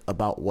twisted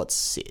about what's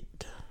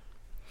said."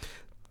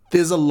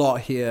 There's a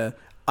lot here.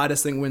 I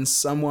just think when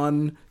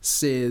someone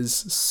says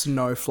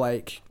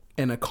snowflake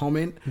in a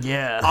comment,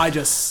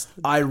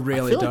 I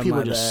really don't people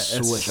mind just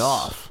that. switch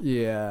off.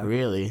 Yeah,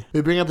 really.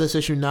 We bring up this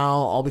issue now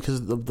all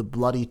because of the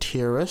bloody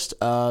terrorist.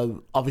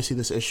 Obviously,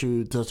 this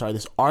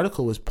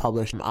article was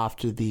published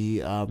after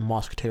the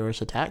mosque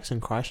terrorist attacks in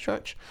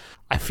Christchurch.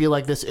 I feel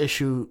like this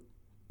issue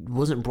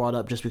wasn't brought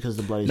up just because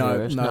of the bloody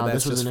terrorist. No, this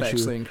that's was just an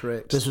factually issue.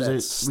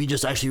 incorrect. We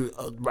just actually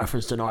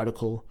referenced an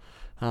article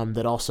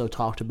that also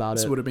talked about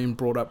this it. Would have been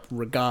brought up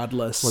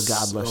regardless.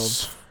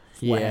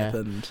 what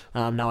happened.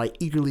 Now I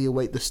eagerly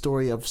await the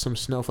story of some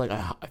snowflake.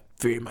 I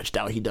very much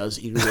doubt he does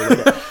eagerly await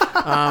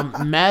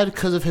it. Mad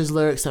because of his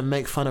lyrics that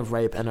make fun of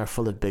rape and are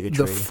full of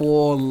bigotry. The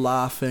 4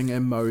 laughing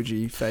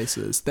emoji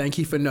faces. Thank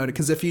you for noting,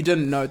 because if you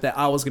didn't note that,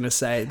 I was going to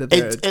say that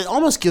it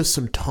almost gives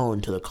some tone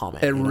to the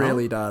comment. It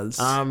really does.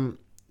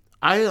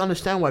 I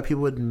understand why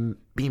people would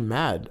be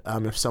mad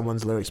if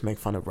someone's lyrics make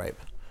fun of rape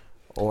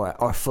or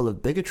are full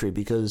of bigotry,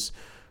 because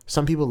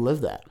some people live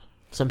that.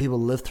 Some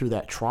people live through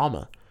that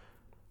trauma.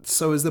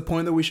 So is the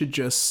point that we should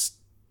just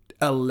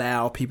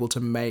allow people to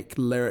make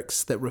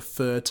lyrics that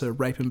refer to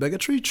rape and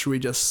bigotry? Should we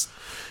just...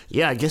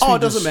 Yeah, I guess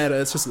it doesn't matter.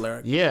 It's just a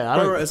lyric.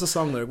 Yeah. It's a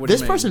song lyric. What this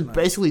do you mean? person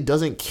basically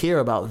doesn't care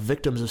about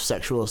victims of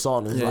sexual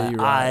assault. And is Yeah, like, you're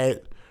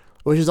right.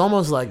 which is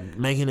almost like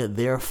making it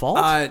their fault.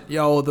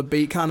 The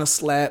beat kind of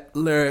slapped.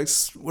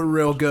 Lyrics were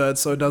real good,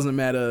 so it doesn't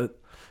matter.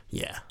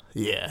 Yeah.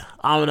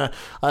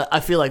 I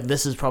feel like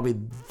this is probably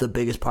the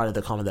biggest part of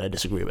the comment that I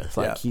disagree with.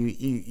 Like,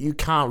 you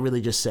can't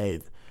really just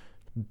say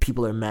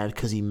people are mad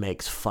because he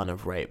makes fun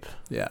of rape.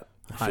 Yeah.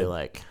 I feel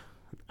like,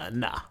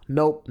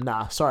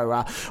 nah, sorry,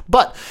 Ra.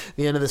 But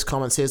the end of this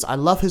comment says, I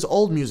love his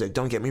old music,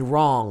 don't get me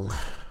wrong.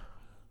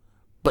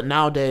 But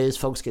nowadays,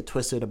 folks get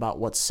twisted about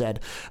what's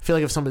said. I feel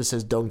like if somebody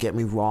says, don't get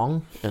me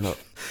wrong,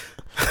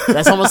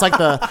 that's almost like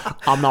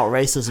I'm not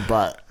racist,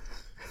 but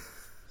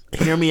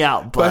hear me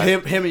out. But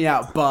hear me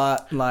out,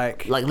 but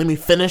like let me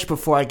finish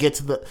before I get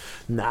to the...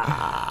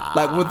 Nah.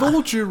 Like, with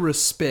all due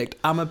respect,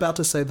 I'm about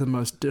to say the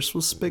most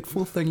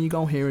disrespectful thing you're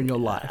going to hear in your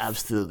life.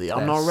 Absolutely.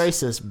 I'm not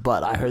racist,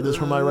 but I heard this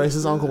from my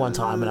racist uncle one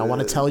time, and I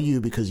want to tell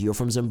you because you're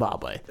from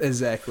Zimbabwe.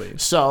 Exactly.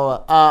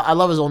 So, I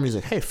love his old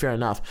music. Hey, fair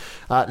enough.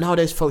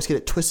 Nowadays, folks get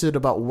it twisted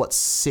about what's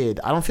said.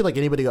 I don't feel like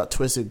anybody got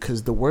twisted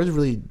because the words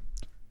really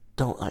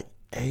don't,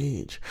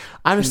 age.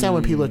 I understand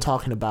when people are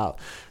talking about,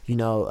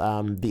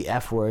 the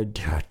F word,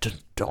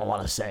 don't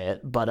want to say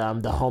it, but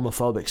the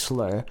homophobic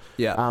slur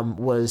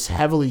was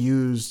heavily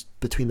used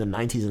between the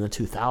 90s and the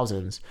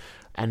 2000s,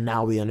 and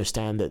now we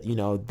understand that,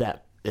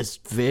 that is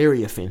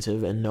very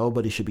offensive and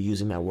nobody should be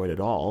using that word at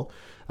all.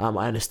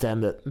 I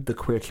understand that the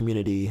queer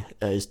community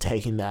is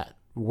taking that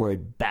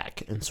word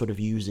back and sort of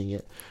using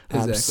it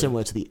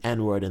similar to the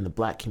N-word in the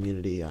black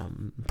community,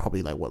 probably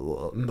in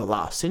the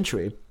last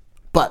century.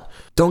 But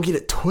don't get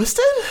it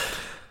twisted?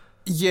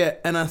 Yeah,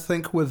 and I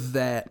think with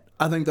that,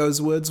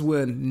 those words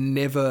were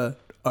never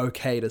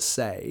okay to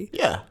say.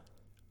 Yeah.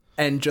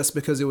 And just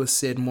because it was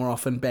said more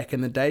often back in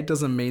the day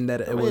doesn't mean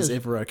that it was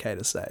ever okay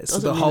to say. So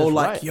the mean whole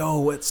it's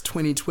right. it's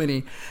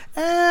 2020,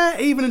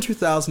 even in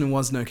 2000 it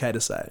wasn't okay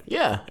to say.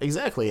 Yeah,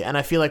 exactly. And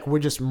I feel like we're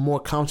just more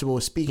comfortable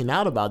with speaking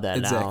out about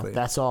that now.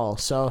 That's all.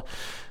 So,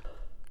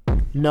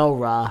 no,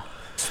 Ra.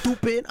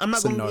 Stupid. I'm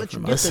not going to let you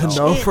get That's the a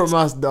no chance. from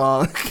us,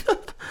 dog.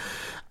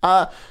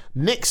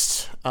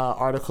 Next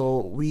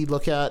article we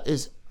look at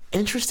is,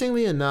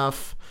 interestingly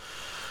enough,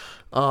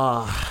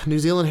 New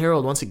Zealand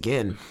Herald once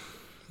again.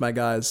 My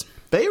guys.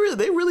 They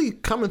really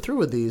coming through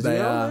with these.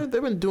 They are.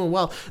 They've been doing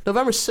well.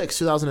 November 6,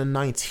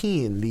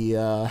 2019,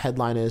 the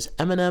headline is,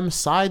 Eminem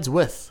sides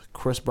with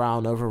Chris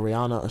Brown over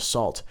Rihanna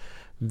assault,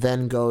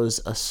 then goes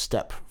a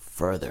step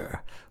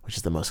further, which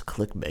is the most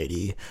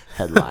clickbaity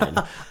headline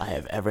I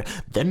have ever.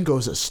 Then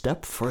goes a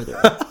step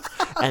further,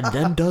 and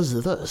then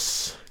does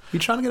this. You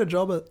trying to get a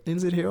job at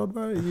NZ Herald,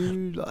 bro?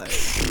 You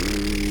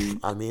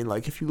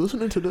if you're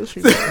listening to this,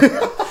 you know.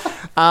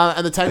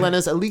 And the tagline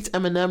is, a leaked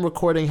Eminem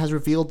recording has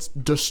revealed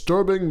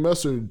disturbing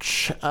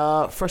message.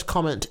 First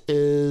comment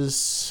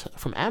is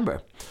from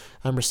Amber.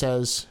 Amber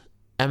says,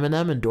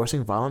 Eminem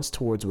endorsing violence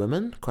towards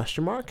women? ?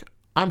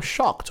 I'm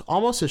shocked.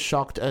 Almost as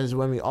shocked as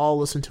when we all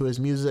listened to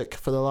his music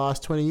for the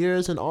last 20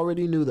 years and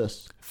already knew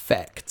this.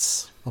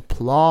 Facts.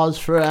 Applause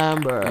for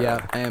Amber.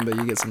 Yeah, Amber,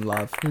 you get some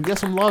love. You get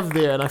some love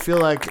there, and I feel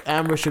like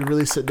Amber should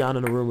really sit down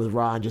in a room with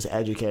Ra and just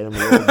educate him a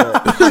little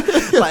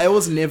bit. It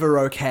was never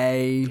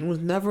okay. It was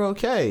never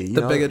okay.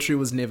 The bigotry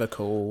was never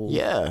cool.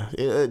 Yeah,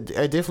 it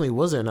definitely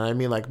wasn't. I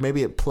mean,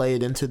 maybe it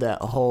played into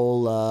that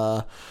whole,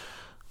 I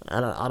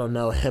don't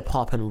know, hip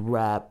hop and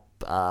rap.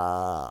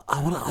 I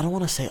don't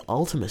want to say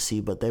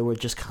ultimacy, but they were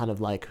just kind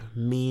of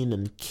mean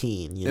and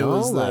keen, It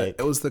was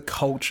the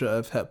culture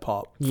of hip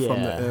hop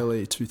from the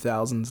early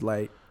 2000s,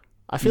 late.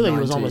 I feel like 90s.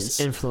 it was almost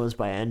influenced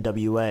by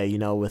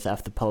NWA, with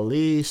F the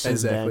Police, and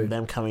Exactly. then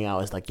them coming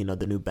out as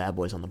the new Bad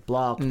Boys on the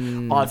Block.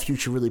 Odd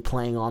Future really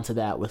playing onto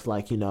that with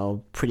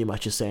pretty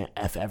much just saying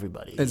F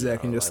everybody.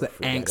 Exactly, and just the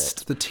forget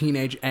angst, the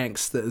teenage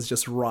angst that is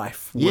just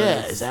rife. Yeah,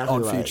 with exactly.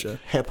 Odd Future.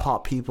 Hip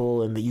hop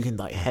people, and you can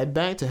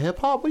headbang to hip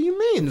hop. What do you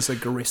mean? And this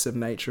aggressive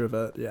nature of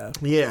it, yeah.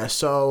 Yeah,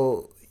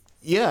 so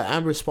yeah,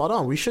 Amber's spot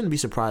on. We shouldn't be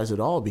surprised at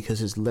all because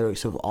his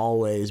lyrics have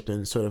always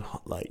been sort of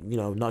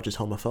not just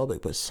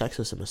homophobic but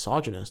sexist and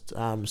misogynist.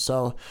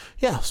 So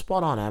yeah,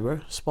 spot on,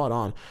 Amber, spot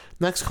on.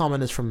 Next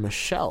comment is from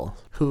Michelle,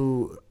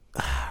 who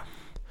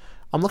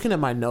I'm looking at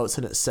my notes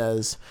and it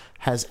says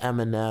has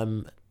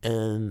Eminem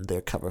in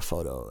their cover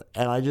photo,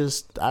 and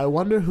I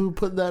wonder who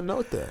put that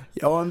note there.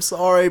 Yo, I'm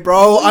sorry,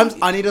 bro.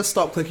 I need to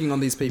stop clicking on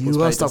these people's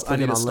pages. Stop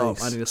clicking on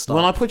links. I need to stop.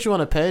 When I put you on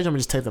a page, I'm gonna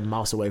just take the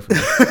mouse away from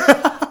you.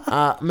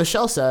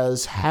 Michelle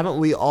says, haven't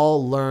we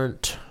all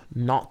learned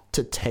not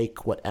to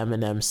take what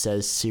Eminem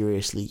says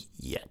seriously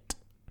yet?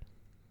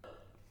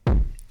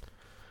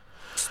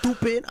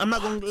 Stupid. I'm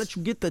not going to let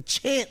you get the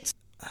chance.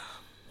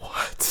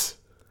 What?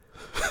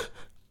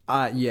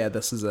 Yeah,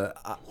 this is a...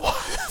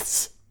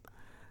 What?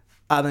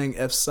 I think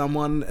if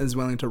someone is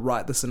willing to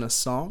write this in a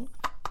song,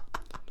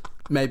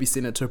 maybe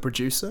send it to a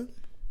producer,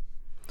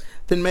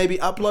 then maybe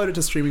upload it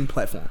to streaming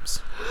platforms.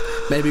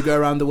 Maybe go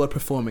around the world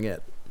performing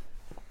it.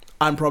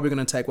 I'm probably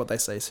going to take what they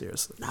say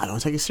seriously. Nah, don't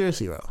take it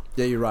seriously, bro.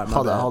 Yeah, you're right.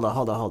 Hold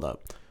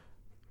up.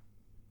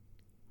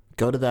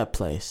 Go to that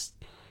place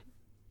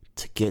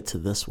to get to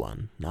this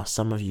one. Now,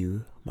 some of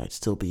you might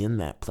still be in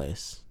that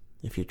place.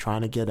 If you're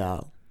trying to get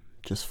out,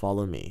 just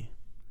follow me.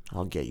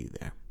 I'll get you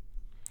there.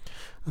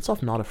 That's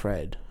off Not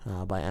Afraid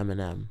by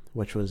Eminem,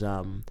 which was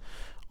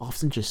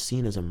often just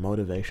seen as a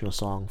motivational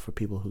song for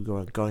people who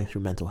are going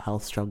through mental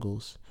health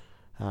struggles,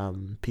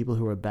 people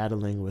who are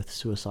battling with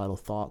suicidal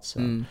thoughts.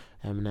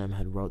 Eminem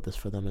had wrote this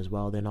for them as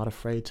well. They're not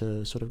afraid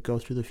to sort of go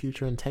through the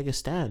future and take a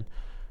stand.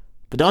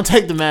 But don't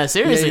take the man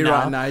seriously you're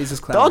now. Right. Nah, he's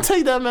just clowning. Don't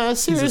take that man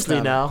seriously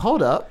now.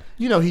 Hold up.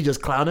 You know he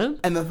just clowning.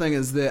 And the thing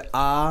is, there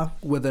are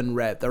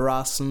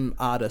some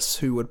artists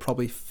who would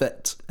probably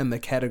fit in the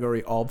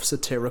category of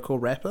satirical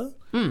rapper.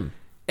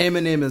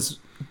 Eminem is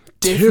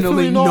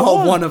definitely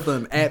not one of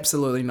them.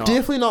 Absolutely not.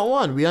 Definitely not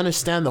one. We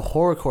understand the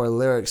horrorcore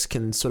lyrics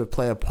can sort of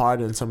play a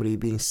part in somebody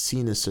being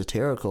seen as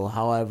satirical.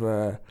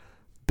 However,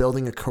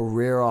 building a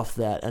career off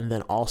that and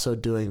then also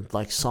doing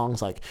like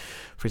songs like,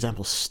 for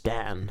example,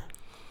 Stan,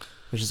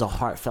 which is a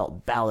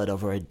heartfelt ballad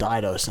over a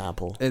Dido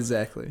sample.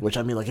 Exactly. Which,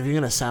 I mean, like, if you're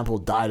going to sample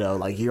Dido,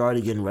 like, you're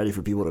already getting ready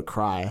for people to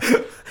cry.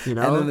 You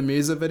know? And then the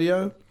music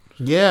video?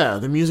 Yeah,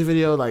 the music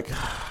video, like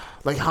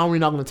how are we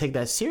not going to take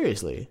that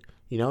seriously?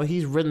 You know,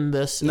 he's written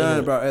this.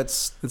 No, bro,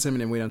 it's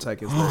Eminem. We don't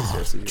take it very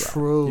seriously.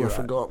 True, I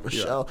forgot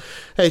Michelle.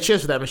 Hey,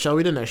 cheers for that, Michelle.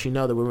 We didn't actually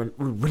know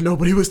that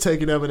nobody was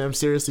taking Eminem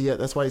seriously yet.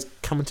 That's why he's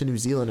coming to New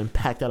Zealand and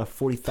packed out a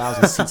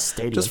 40,000 seat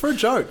stadium. Just for a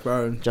joke,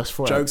 bro. Just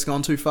for Joke's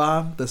gone too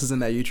far. This is in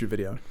their YouTube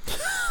video.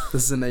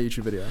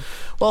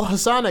 Well,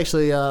 Hassan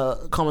actually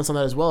comments on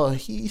that as well.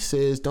 He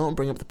says, "Don't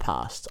bring up the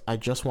past. I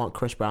just want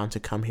Chris Brown to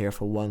come here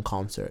for one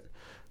concert,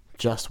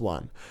 just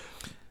one."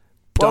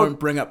 Don't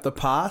bring up the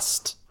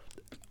past.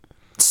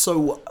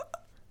 So,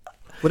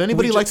 would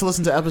anybody like to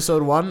listen to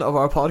episode 1 of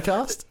our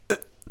podcast?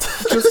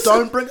 Just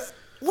don't bring.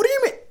 What do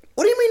you mean?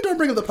 What do you mean? Don't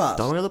bring up the past.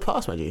 Don't bring up the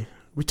past, my G.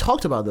 We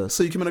talked about this.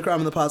 So you commit a crime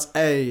in the past.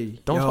 Hey,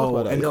 don't talk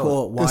about it. In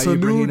court, why are you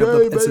bringing up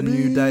the? It's a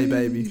new day,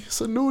 baby.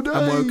 It's a new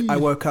day. I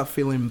woke up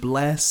feeling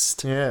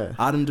blessed. Yeah,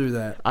 I didn't do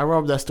that. I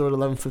robbed that store at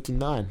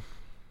 11:59.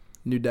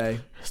 New day.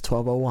 It's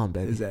 12:01,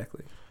 baby.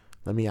 Exactly.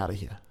 Let me out of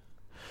here.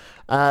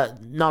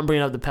 Not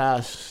bringing up the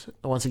past,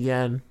 once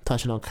again,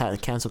 touching on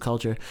cancel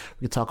culture.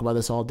 We could talk about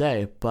this all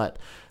day, but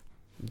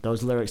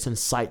those lyrics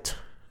incite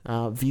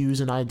views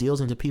and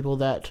ideals into people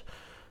that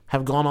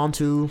have gone on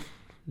to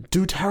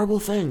do terrible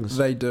things.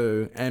 They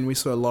do, and we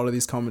saw a lot of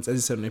these comments, as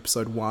you said, in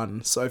episode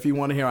 1. So if you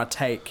want to hear our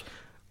take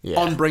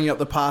on bringing up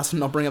the past and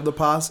not bringing up the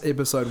past,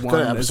 episode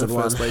 1 is the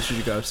first place you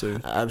should go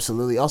to.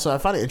 Absolutely. Also, I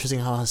find it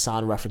interesting how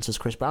Hassan references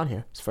Chris Brown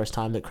here. It's the first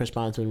time that Chris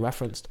Brown's been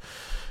referenced.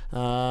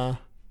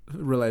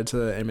 Related to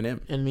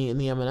Eminem in the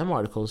Eminem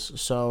articles.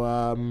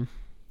 So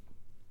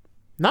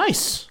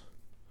nice,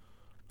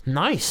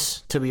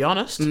 to be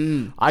honest.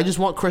 I just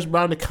want Chris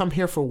Brown to come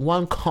here for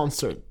one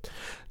concert.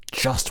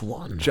 Just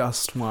one.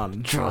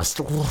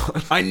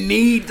 I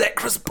need that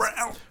Chris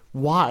Brown.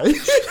 Why?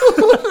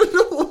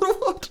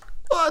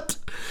 What?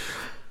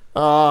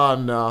 Oh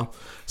no.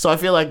 So I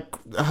feel like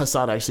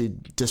Hassan actually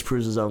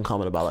disproves his own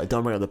comment about, like,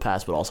 don't bring up the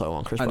past, but also I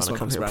want Chris Brown to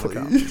come here,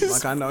 please.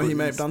 Like, I know he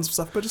may have done some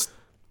stuff, but just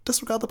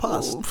disregard the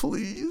past. Oh,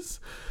 please.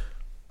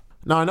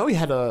 Now, I know we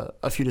had a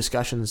few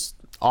discussions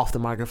off the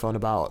microphone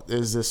about,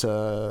 is this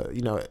a,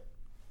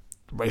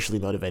 racially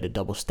motivated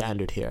double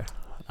standard here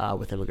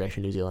with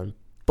Immigration New Zealand?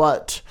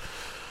 But,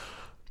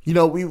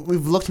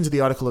 we've looked into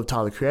the article of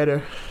Tyler, the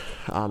Creator,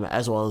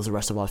 as well as the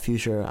rest of our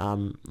future,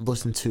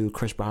 listened to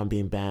Chris Brown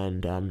being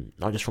banned,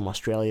 not just from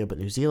Australia, but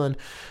New Zealand.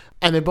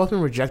 And they've both been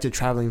rejected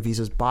traveling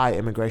visas by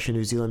Immigration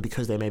New Zealand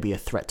because they may be a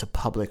threat to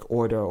public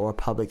order or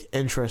public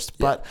interest.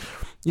 Yeah. But,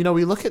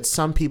 we look at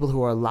some people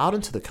who are allowed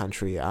into the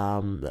country.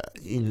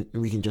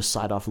 We can just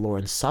cite off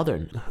Lauren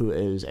Southern, who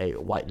is a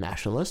white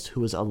nationalist,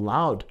 who was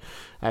allowed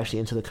actually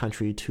into the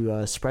country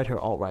to spread her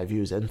alt-right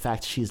views. In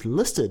fact, she's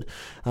listed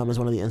as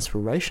one of the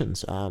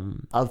inspirations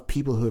of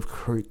people who have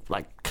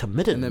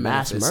committed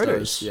mass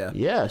murders.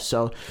 Yeah.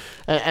 So,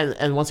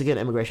 and once again,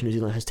 Immigration New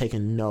Zealand has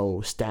taken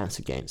no stance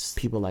against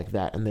people like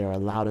that, and they're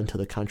allowed into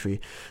the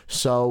country.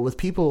 So with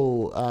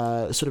people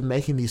sort of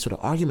making these sort of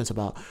arguments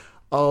about,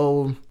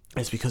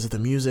 it's because of the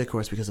music,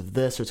 or it's because of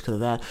this, or it's because of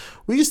that,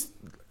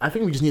 I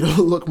think we just need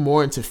to look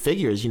more into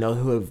figures,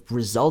 who have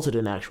resulted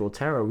in actual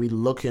terror. We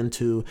look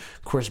into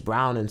Chris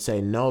Brown and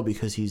say no,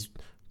 because he's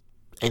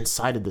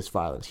incited this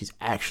violence. He's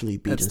actually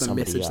beaten That's the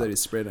somebody message up. that he's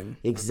spreading.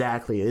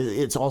 Exactly.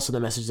 It's also the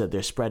message that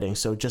they're spreading.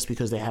 So just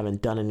because they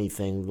haven't done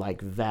anything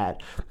like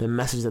that, the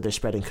message that they're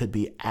spreading could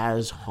be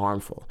as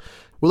harmful.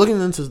 We're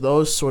looking into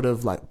those sort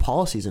of like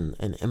policies in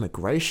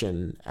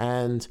immigration,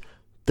 and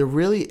there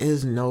really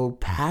is no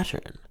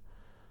pattern.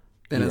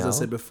 And You as I know?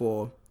 said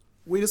before,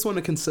 we just want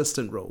a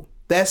consistent rule.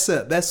 That's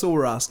it. That's all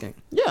we're asking.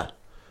 Yeah,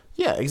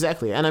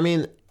 exactly. And I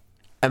mean,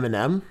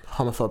 Eminem,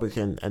 homophobic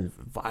and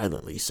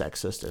violently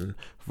sexist and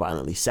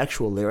violently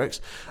sexual lyrics,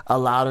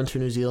 allowed into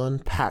New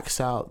Zealand, packs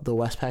out the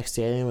Westpac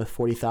Stadium with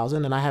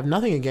 40,000. And I have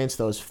nothing against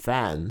those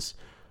fans,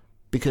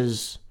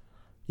 because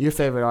your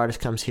favorite artist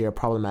comes here,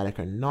 problematic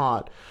or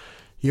not,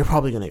 you're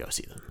probably going to go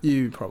see them.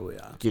 You probably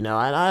are. You know,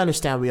 and I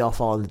understand we all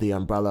fall under the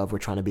umbrella of we're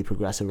trying to be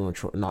progressive and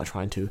we're not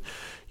trying to,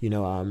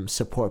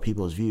 support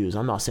people's views.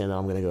 I'm not saying that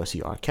I'm going to go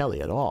see R. Kelly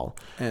at all.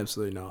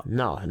 Absolutely not.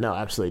 No,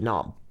 absolutely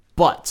not.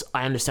 But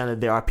I understand that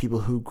there are people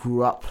who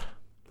grew up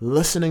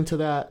listening to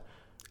that.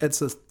 It's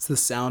the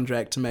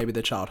soundtrack to maybe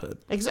their childhood.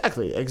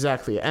 Exactly.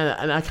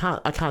 And I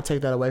can't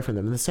take that away from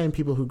them. And the same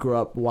people who grew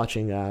up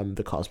watching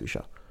The Cosby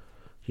Show.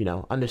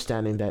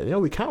 Understanding that,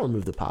 we can't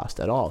remove the past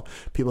at all.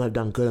 People have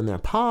done good in their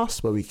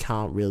past, but we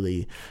can't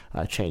really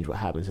change what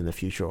happens in the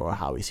future or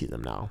how we see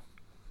them now.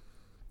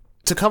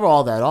 To cover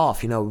all that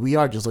off, we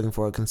are just looking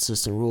for a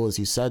consistent rule, as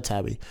you said,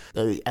 Tabby.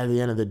 At the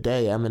end of the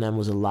day, Eminem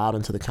was allowed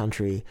into the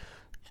country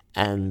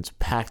and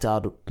packed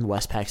out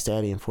Westpac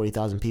Stadium,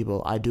 40,000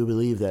 people. I do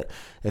believe that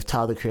if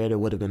Tyler, the Creator,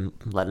 would have been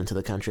let into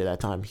the country at that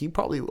time, he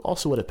probably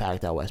also would have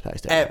packed out Westpac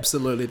Stadium.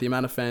 Absolutely. The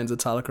amount of fans that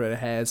Tyler, Creator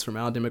has from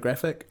our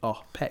demographic,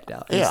 packed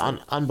out. Yeah,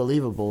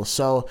 unbelievable.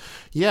 So,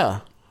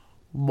 yeah,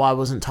 why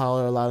wasn't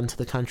Tyler allowed into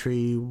the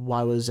country?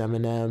 Why was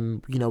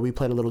Eminem? We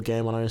played a little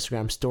game on our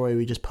Instagram story.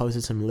 We just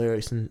posted some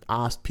lyrics and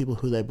asked people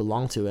who they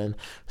belong to, and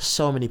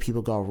so many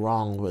people got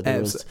wrong whether it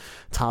was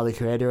Tyler, the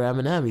Creator, or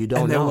Eminem. You don't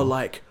know. And they were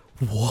like,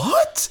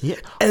 what? Yeah.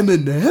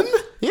 Eminem?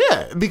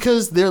 Yeah,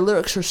 because their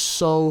lyrics are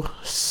so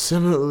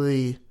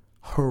similarly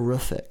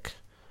horrific.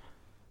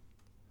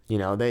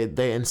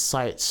 They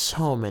incite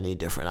so many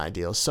different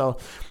ideals. So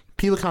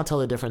people can't tell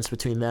the difference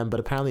between them,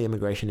 but apparently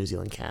Immigration New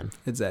Zealand can.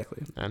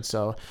 Exactly. And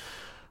so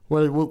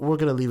we're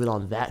going to leave it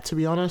on that, to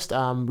be honest.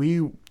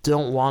 We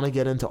don't want to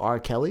get into R.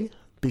 Kelly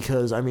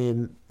because,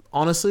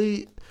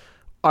 honestly,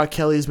 R.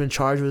 Kelly's been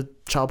charged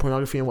with child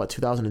pornography in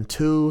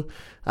 2002,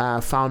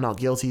 found not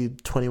guilty,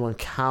 21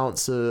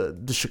 counts, the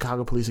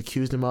Chicago police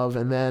accused him of,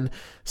 and then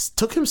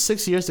took him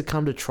 6 years to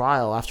come to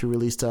trial after he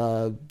released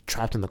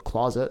Trapped in the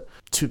Closet.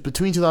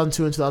 Between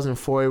 2002 and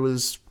 2004, it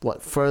was,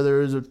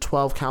 further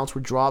 12 counts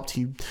were dropped.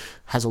 He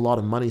has a lot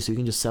of money, so he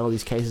can just settle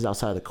these cases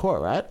outside of the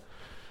court, right?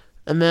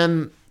 And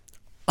then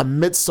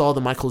amidst all the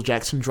Michael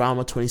Jackson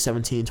drama,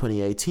 2017,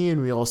 2018,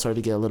 we all started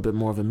to get a little bit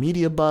more of a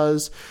media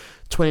buzz.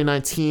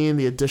 2019,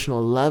 the additional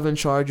 11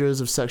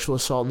 charges of sexual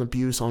assault and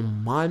abuse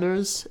on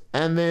minors.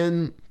 And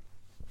then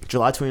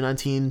July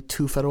 2019,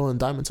 2 federal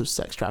indictments of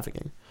sex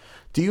trafficking.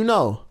 Do you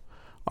know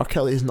R.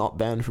 Kelly is not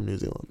banned from New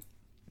Zealand?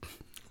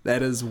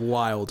 That is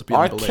wild.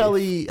 R.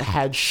 Kelly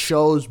had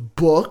shows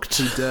booked.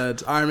 He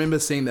did. I remember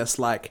seeing this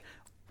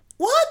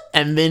what?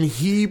 And then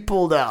he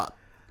pulled out.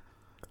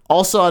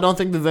 Also, I don't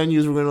think the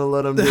venues were going to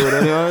let him do it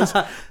anyways.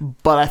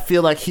 But I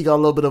feel like he got a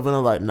little bit of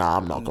an nah,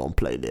 I'm not going to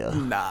play there.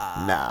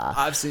 Nah.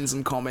 I've seen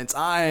some comments.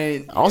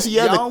 Also,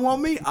 yeah, y'all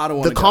want me? I don't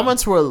want to The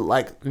comments were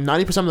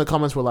 90% of the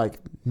comments were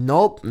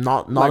nope,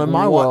 not in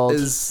my world.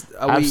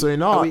 Absolutely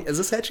not. Is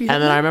this actually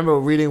happening? And then I remember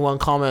reading one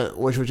comment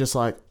which was just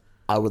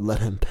I would let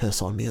him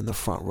piss on me in the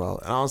front row.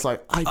 And I was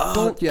like, I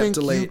don't think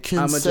you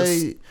can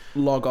say... just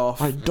log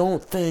off. I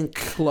don't think...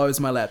 Close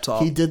my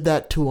laptop. He did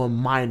that to a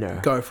minor.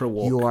 Go for a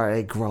walk. You are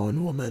a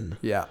grown woman.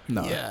 Yeah.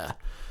 No. Yeah.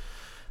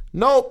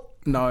 Nope.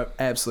 No,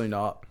 absolutely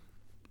not.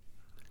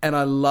 And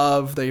I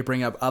love that you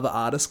bring up other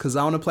artists because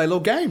I want to play a little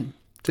game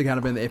to kind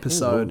of end the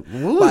episode.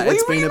 Ooh,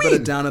 it's been a bit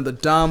of down in the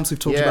dumps. We've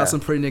talked about some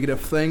pretty negative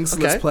things. So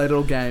let's play a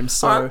little game.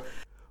 So,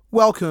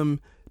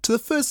 welcome to the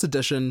first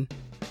edition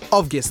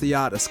of Guess the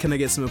Artist. Can I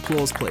get some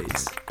applause,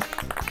 please?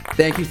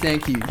 Thank you.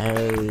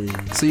 Hey.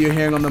 So you're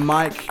hearing on the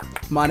mic,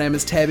 my name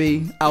is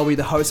Tabby. I'll be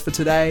the host for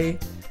today.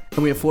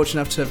 And we are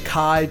fortunate enough to have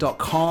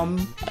Kai.com.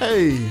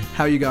 Hey.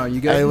 How are you going?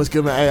 You good? Hey, what's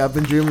good, man? Hey, I've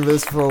been dreaming of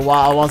this for a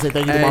while. I want to say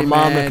thank you to my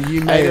mom. Man,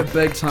 you made it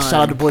big time. Shout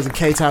out to boys in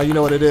K-Town. You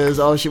know what it is.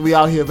 Oh, shit, we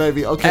out here,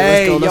 baby.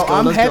 Okay, hey, let's go.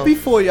 I'm happy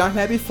for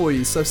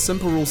you. So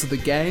simple rules of the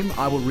game.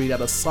 I will read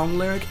out a song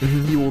lyric.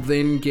 Mm-hmm. You will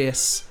then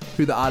guess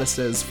who the artist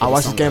is. I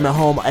watch this game at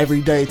home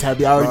every day,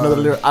 Tabby. I already know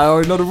the lyric. I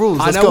already know the rules.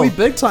 Let's go. We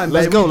big time,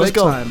 baby. Let's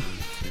go. Time.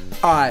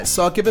 All right,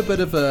 so I'll give a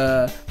bit of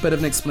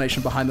an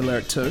explanation behind the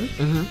lyric too.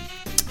 Mm-hmm.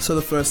 So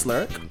the first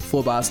lyric,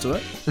 4 bars to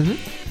it.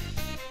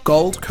 Mm-hmm.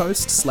 Gold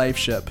Coast slave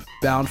ship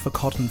bound for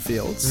cotton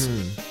fields,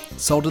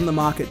 sold in the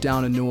market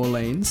down in New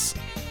Orleans.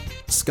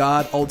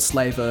 Scarred old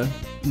slaver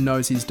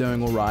knows he's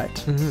doing all right.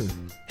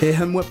 Mm-hmm. Hear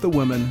him whip the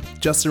women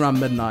just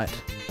around midnight.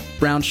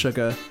 Brown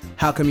sugar,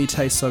 how come you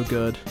taste so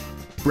good?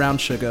 Brown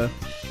sugar,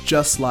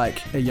 just like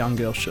a young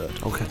girl should.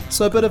 Okay.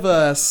 So a bit of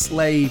a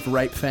slave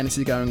rape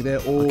fantasy going there,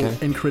 all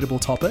incredible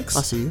topics.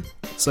 I see you.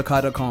 So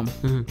Kai.com,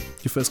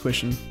 your first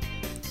question.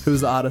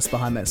 Who's the artist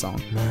behind that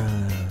song?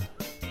 Man.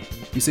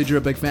 You said you're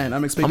a big fan.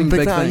 I'm expecting I'm a big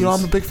big fan. things. You know,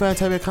 I'm a big fan.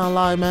 Tabby, I can't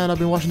lie, man. I've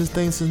been watching this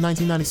thing since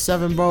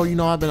 1997, bro. You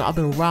know, I've been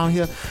around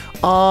here.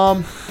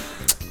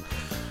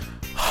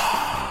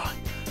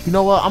 You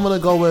know what? I'm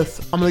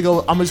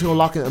just gonna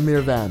lock in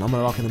Amir Van. I'm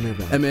gonna lock in Amir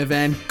Van. Amir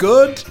Van,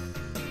 good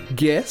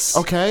guess.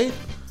 Okay.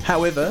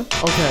 However,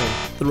 Okay.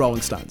 the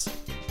Rolling Stones.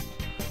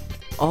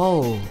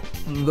 Oh,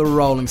 The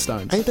Rolling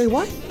Stones. ain't they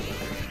white?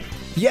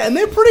 Yeah, and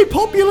they're pretty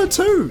popular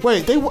too.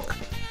 Wait, they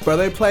Bro,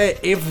 they play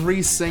at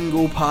every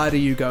single party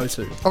you go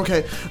to.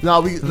 okay.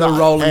 No, The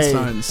Rolling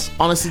Stones.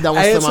 Honestly, that was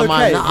Hey, still it's my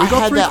mind. okay. Nah, We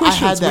got three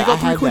questions. We got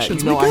three that.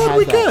 questions. You know, We good. I had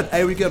We that. good.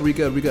 Hey, we good. We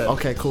good. We good.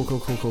 Okay, cool.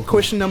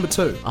 Question number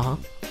 2. Uh huh.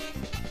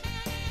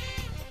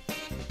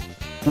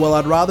 Well,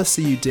 I'd rather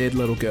see you dead,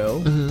 little girl,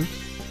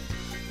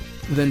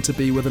 than to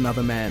be with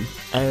another man.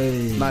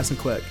 Hey. Nice and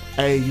quick.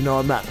 Hey, you know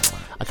what, Matt?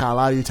 I can't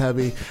lie to you,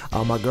 Tabby.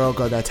 My girl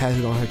got that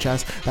tattooed on her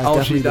chest. That's Oh,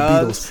 definitely she the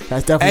does? Beatles.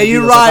 That's definitely Hey, the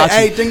you're Beatles. I right. got you.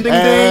 Hey, ding, ding,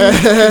 Hey.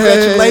 ding.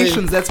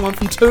 Congratulations. That's 1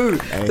 from 2.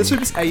 Hey. This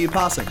is, hey, you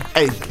passing.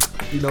 Hey,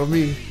 you know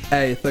me.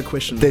 Hey, third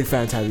question. Big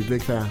fan, Tabby.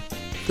 Big fan.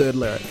 Third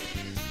lyric.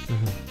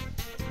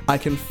 I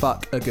can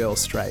fuck a girl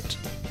straight.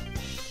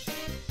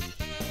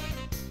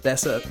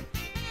 That's it.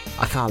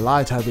 I can't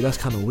lie, Tabby. That's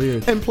kind of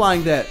weird.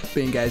 Implying that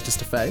being gay is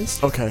just a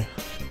phase. Okay.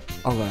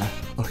 Alright.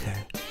 Okay.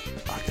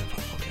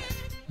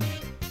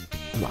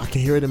 I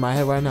can hear it in my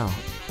head right now.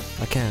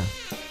 I can.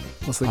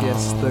 What's the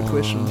guess? Third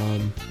question.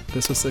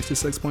 This was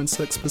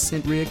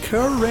 66.6%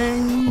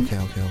 reoccurring. Okay.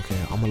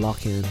 I'm gonna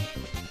lock in.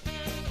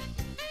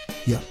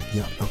 Yep.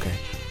 Okay.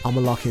 I'm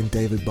gonna lock in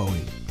David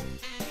Bowie.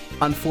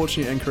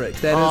 Unfortunately incorrect.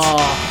 That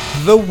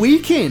is The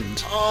Weeknd.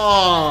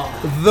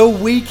 The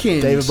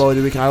Weeknd. David Bowie,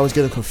 The Weeknd. I always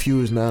get them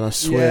confused, man. I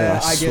swear.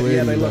 Yeah, I get. swear Yeah,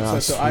 to they you, look man,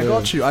 so. I I swear.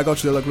 got you.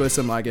 They look really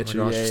similar. I get you.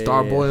 Gosh, Yeah,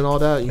 Starboy and all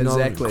that. You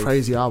Exactly. know,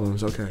 crazy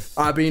albums. Okay.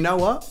 But you know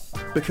what?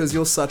 Because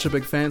you're such a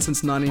big fan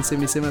since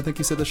 1977, I think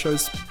you said the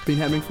show's been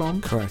happening from.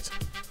 Correct.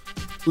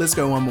 Let's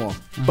go one more.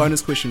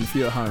 Bonus question for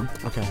you at home.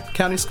 Okay.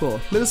 County score.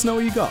 Let us know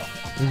what you got.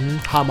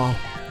 Hi, Mom.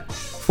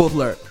 Fourth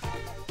lyric.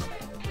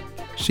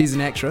 She's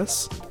an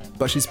actress,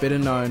 but she's better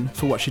known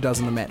for what she does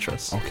on the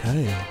mattress.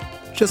 Okay.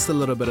 Just a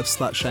little bit of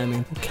slut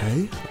shaming.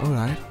 Okay. All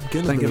right.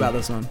 Think about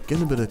this one.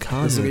 Getting a bit of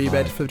Kanye. This will get you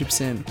back vibe. to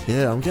 50%.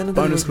 Yeah, I'm getting a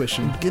bit Bonus of,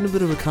 question. Getting a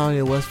bit of a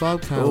Kanye West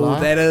vibe. Can't Oh, lie.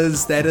 that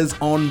is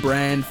on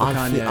brand for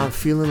Kanye. I'm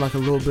feeling like a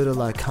little bit of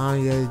like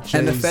Kanye, Jay-Z.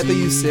 And the fact that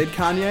you said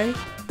Kanye,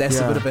 that's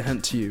a Yeah. bit of a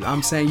hint to you.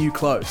 I'm saying you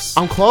close.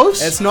 I'm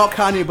close. It's not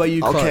Kanye, but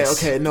you close.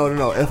 Okay.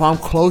 No. If I'm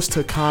close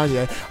to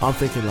Kanye, I'm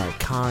thinking like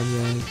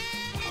Kanye,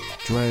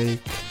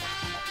 Drake,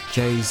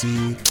 Jay-Z.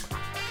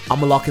 I'm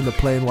gonna lock in the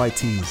plain white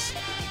tees.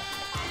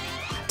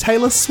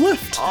 Taylor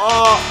Swift.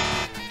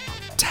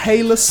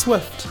 Taylor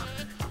Swift.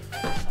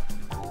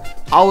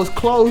 I was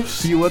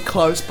close. You were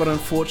close, but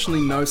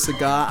unfortunately no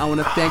cigar. I want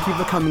to thank you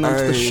for coming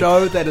onto the Hey,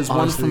 show. That is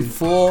honestly. 1 from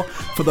 4.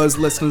 For those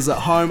listeners at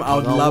home, I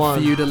would got love one.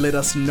 for you to let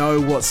us know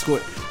what score.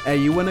 Hey,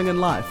 you're winning in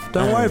life.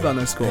 Don't worry about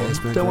no Hey, scores. it's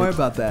been Don't great. worry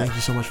about that. Thank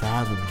you so much for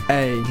having me.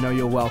 Hey, no,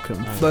 you're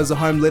welcome. For those at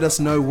home, let us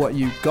know what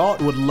you got.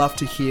 Would love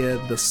to hear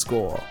the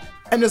score.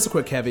 And just a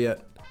quick caveat.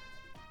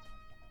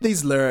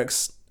 These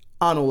lyrics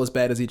aren't all as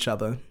bad as each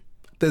other.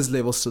 There's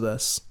levels to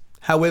this.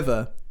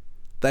 However,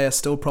 they are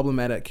still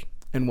problematic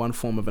in one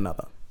form or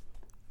another.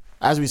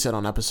 As we said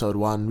on episode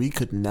 1, we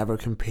could never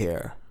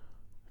compare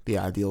the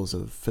ideals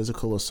of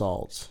physical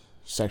assault,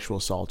 sexual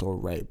assault, or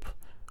rape,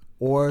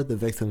 or the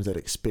victims that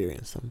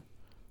experience them.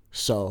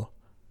 So,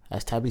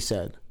 as Tabby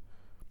said,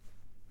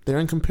 they're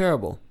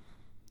incomparable.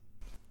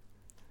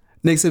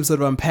 Next episode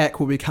of Unpack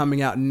will be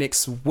coming out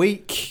next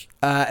week.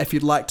 If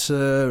you'd like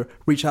to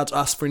reach out to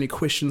us for any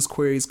questions,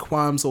 queries,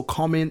 qualms, or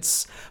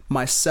comments,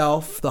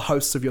 myself, the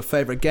host of your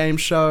favorite game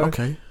show,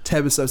 Okay.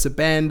 Tabasosa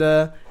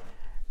Banda,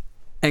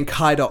 and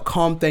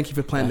Kai.com. Thank you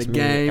for playing That's the me.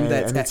 game. Hey,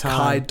 That's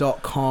anytime. at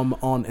Kai.com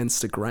on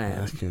Instagram.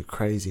 That's getting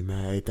crazy,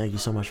 man. Hey, thank you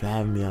so much for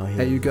having me out here.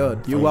 Hey, you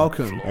good. You're Hey,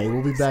 welcome. Hey,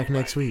 we'll be back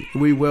next week.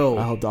 We will.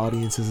 I hope the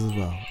audience is as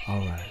well. All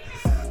right.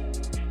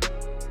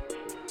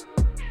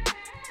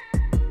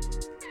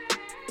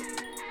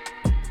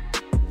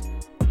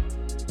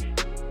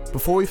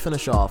 Before we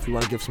finish off, we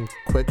want to give some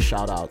quick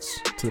shout outs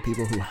to the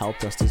people who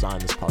helped us design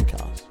this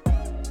podcast.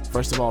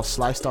 First of all,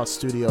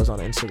 Slice.Studios on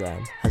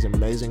Instagram has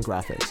amazing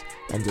graphics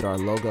and did our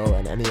logo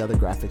and any other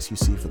graphics you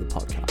see for the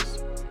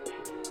podcast.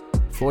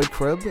 Floyd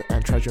Cribb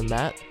and Treasure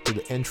Matt did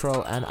the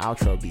intro and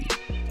outro beat.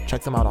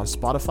 Check them out on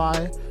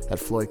Spotify at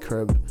Floyd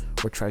Cribb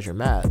or Treasure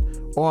Matt,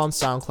 or on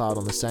SoundCloud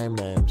on the same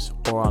names,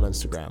 or on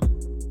Instagram.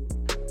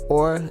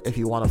 Or if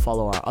you want to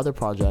follow our other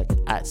project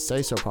at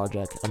Say So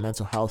Project, a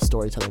mental health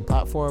storytelling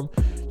platform,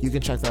 you can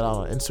check that out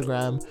on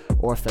Instagram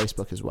or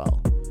Facebook as well.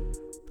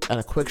 And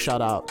a quick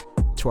shout out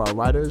to our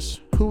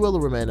writers, who will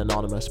remain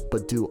anonymous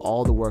but do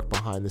all the work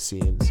behind the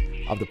scenes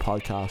of the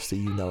podcast that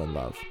you know and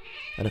love.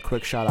 And a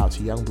quick shout out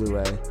to Young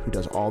Blu-ray, who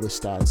does all the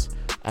stats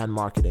and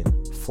marketing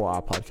for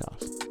our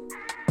podcast.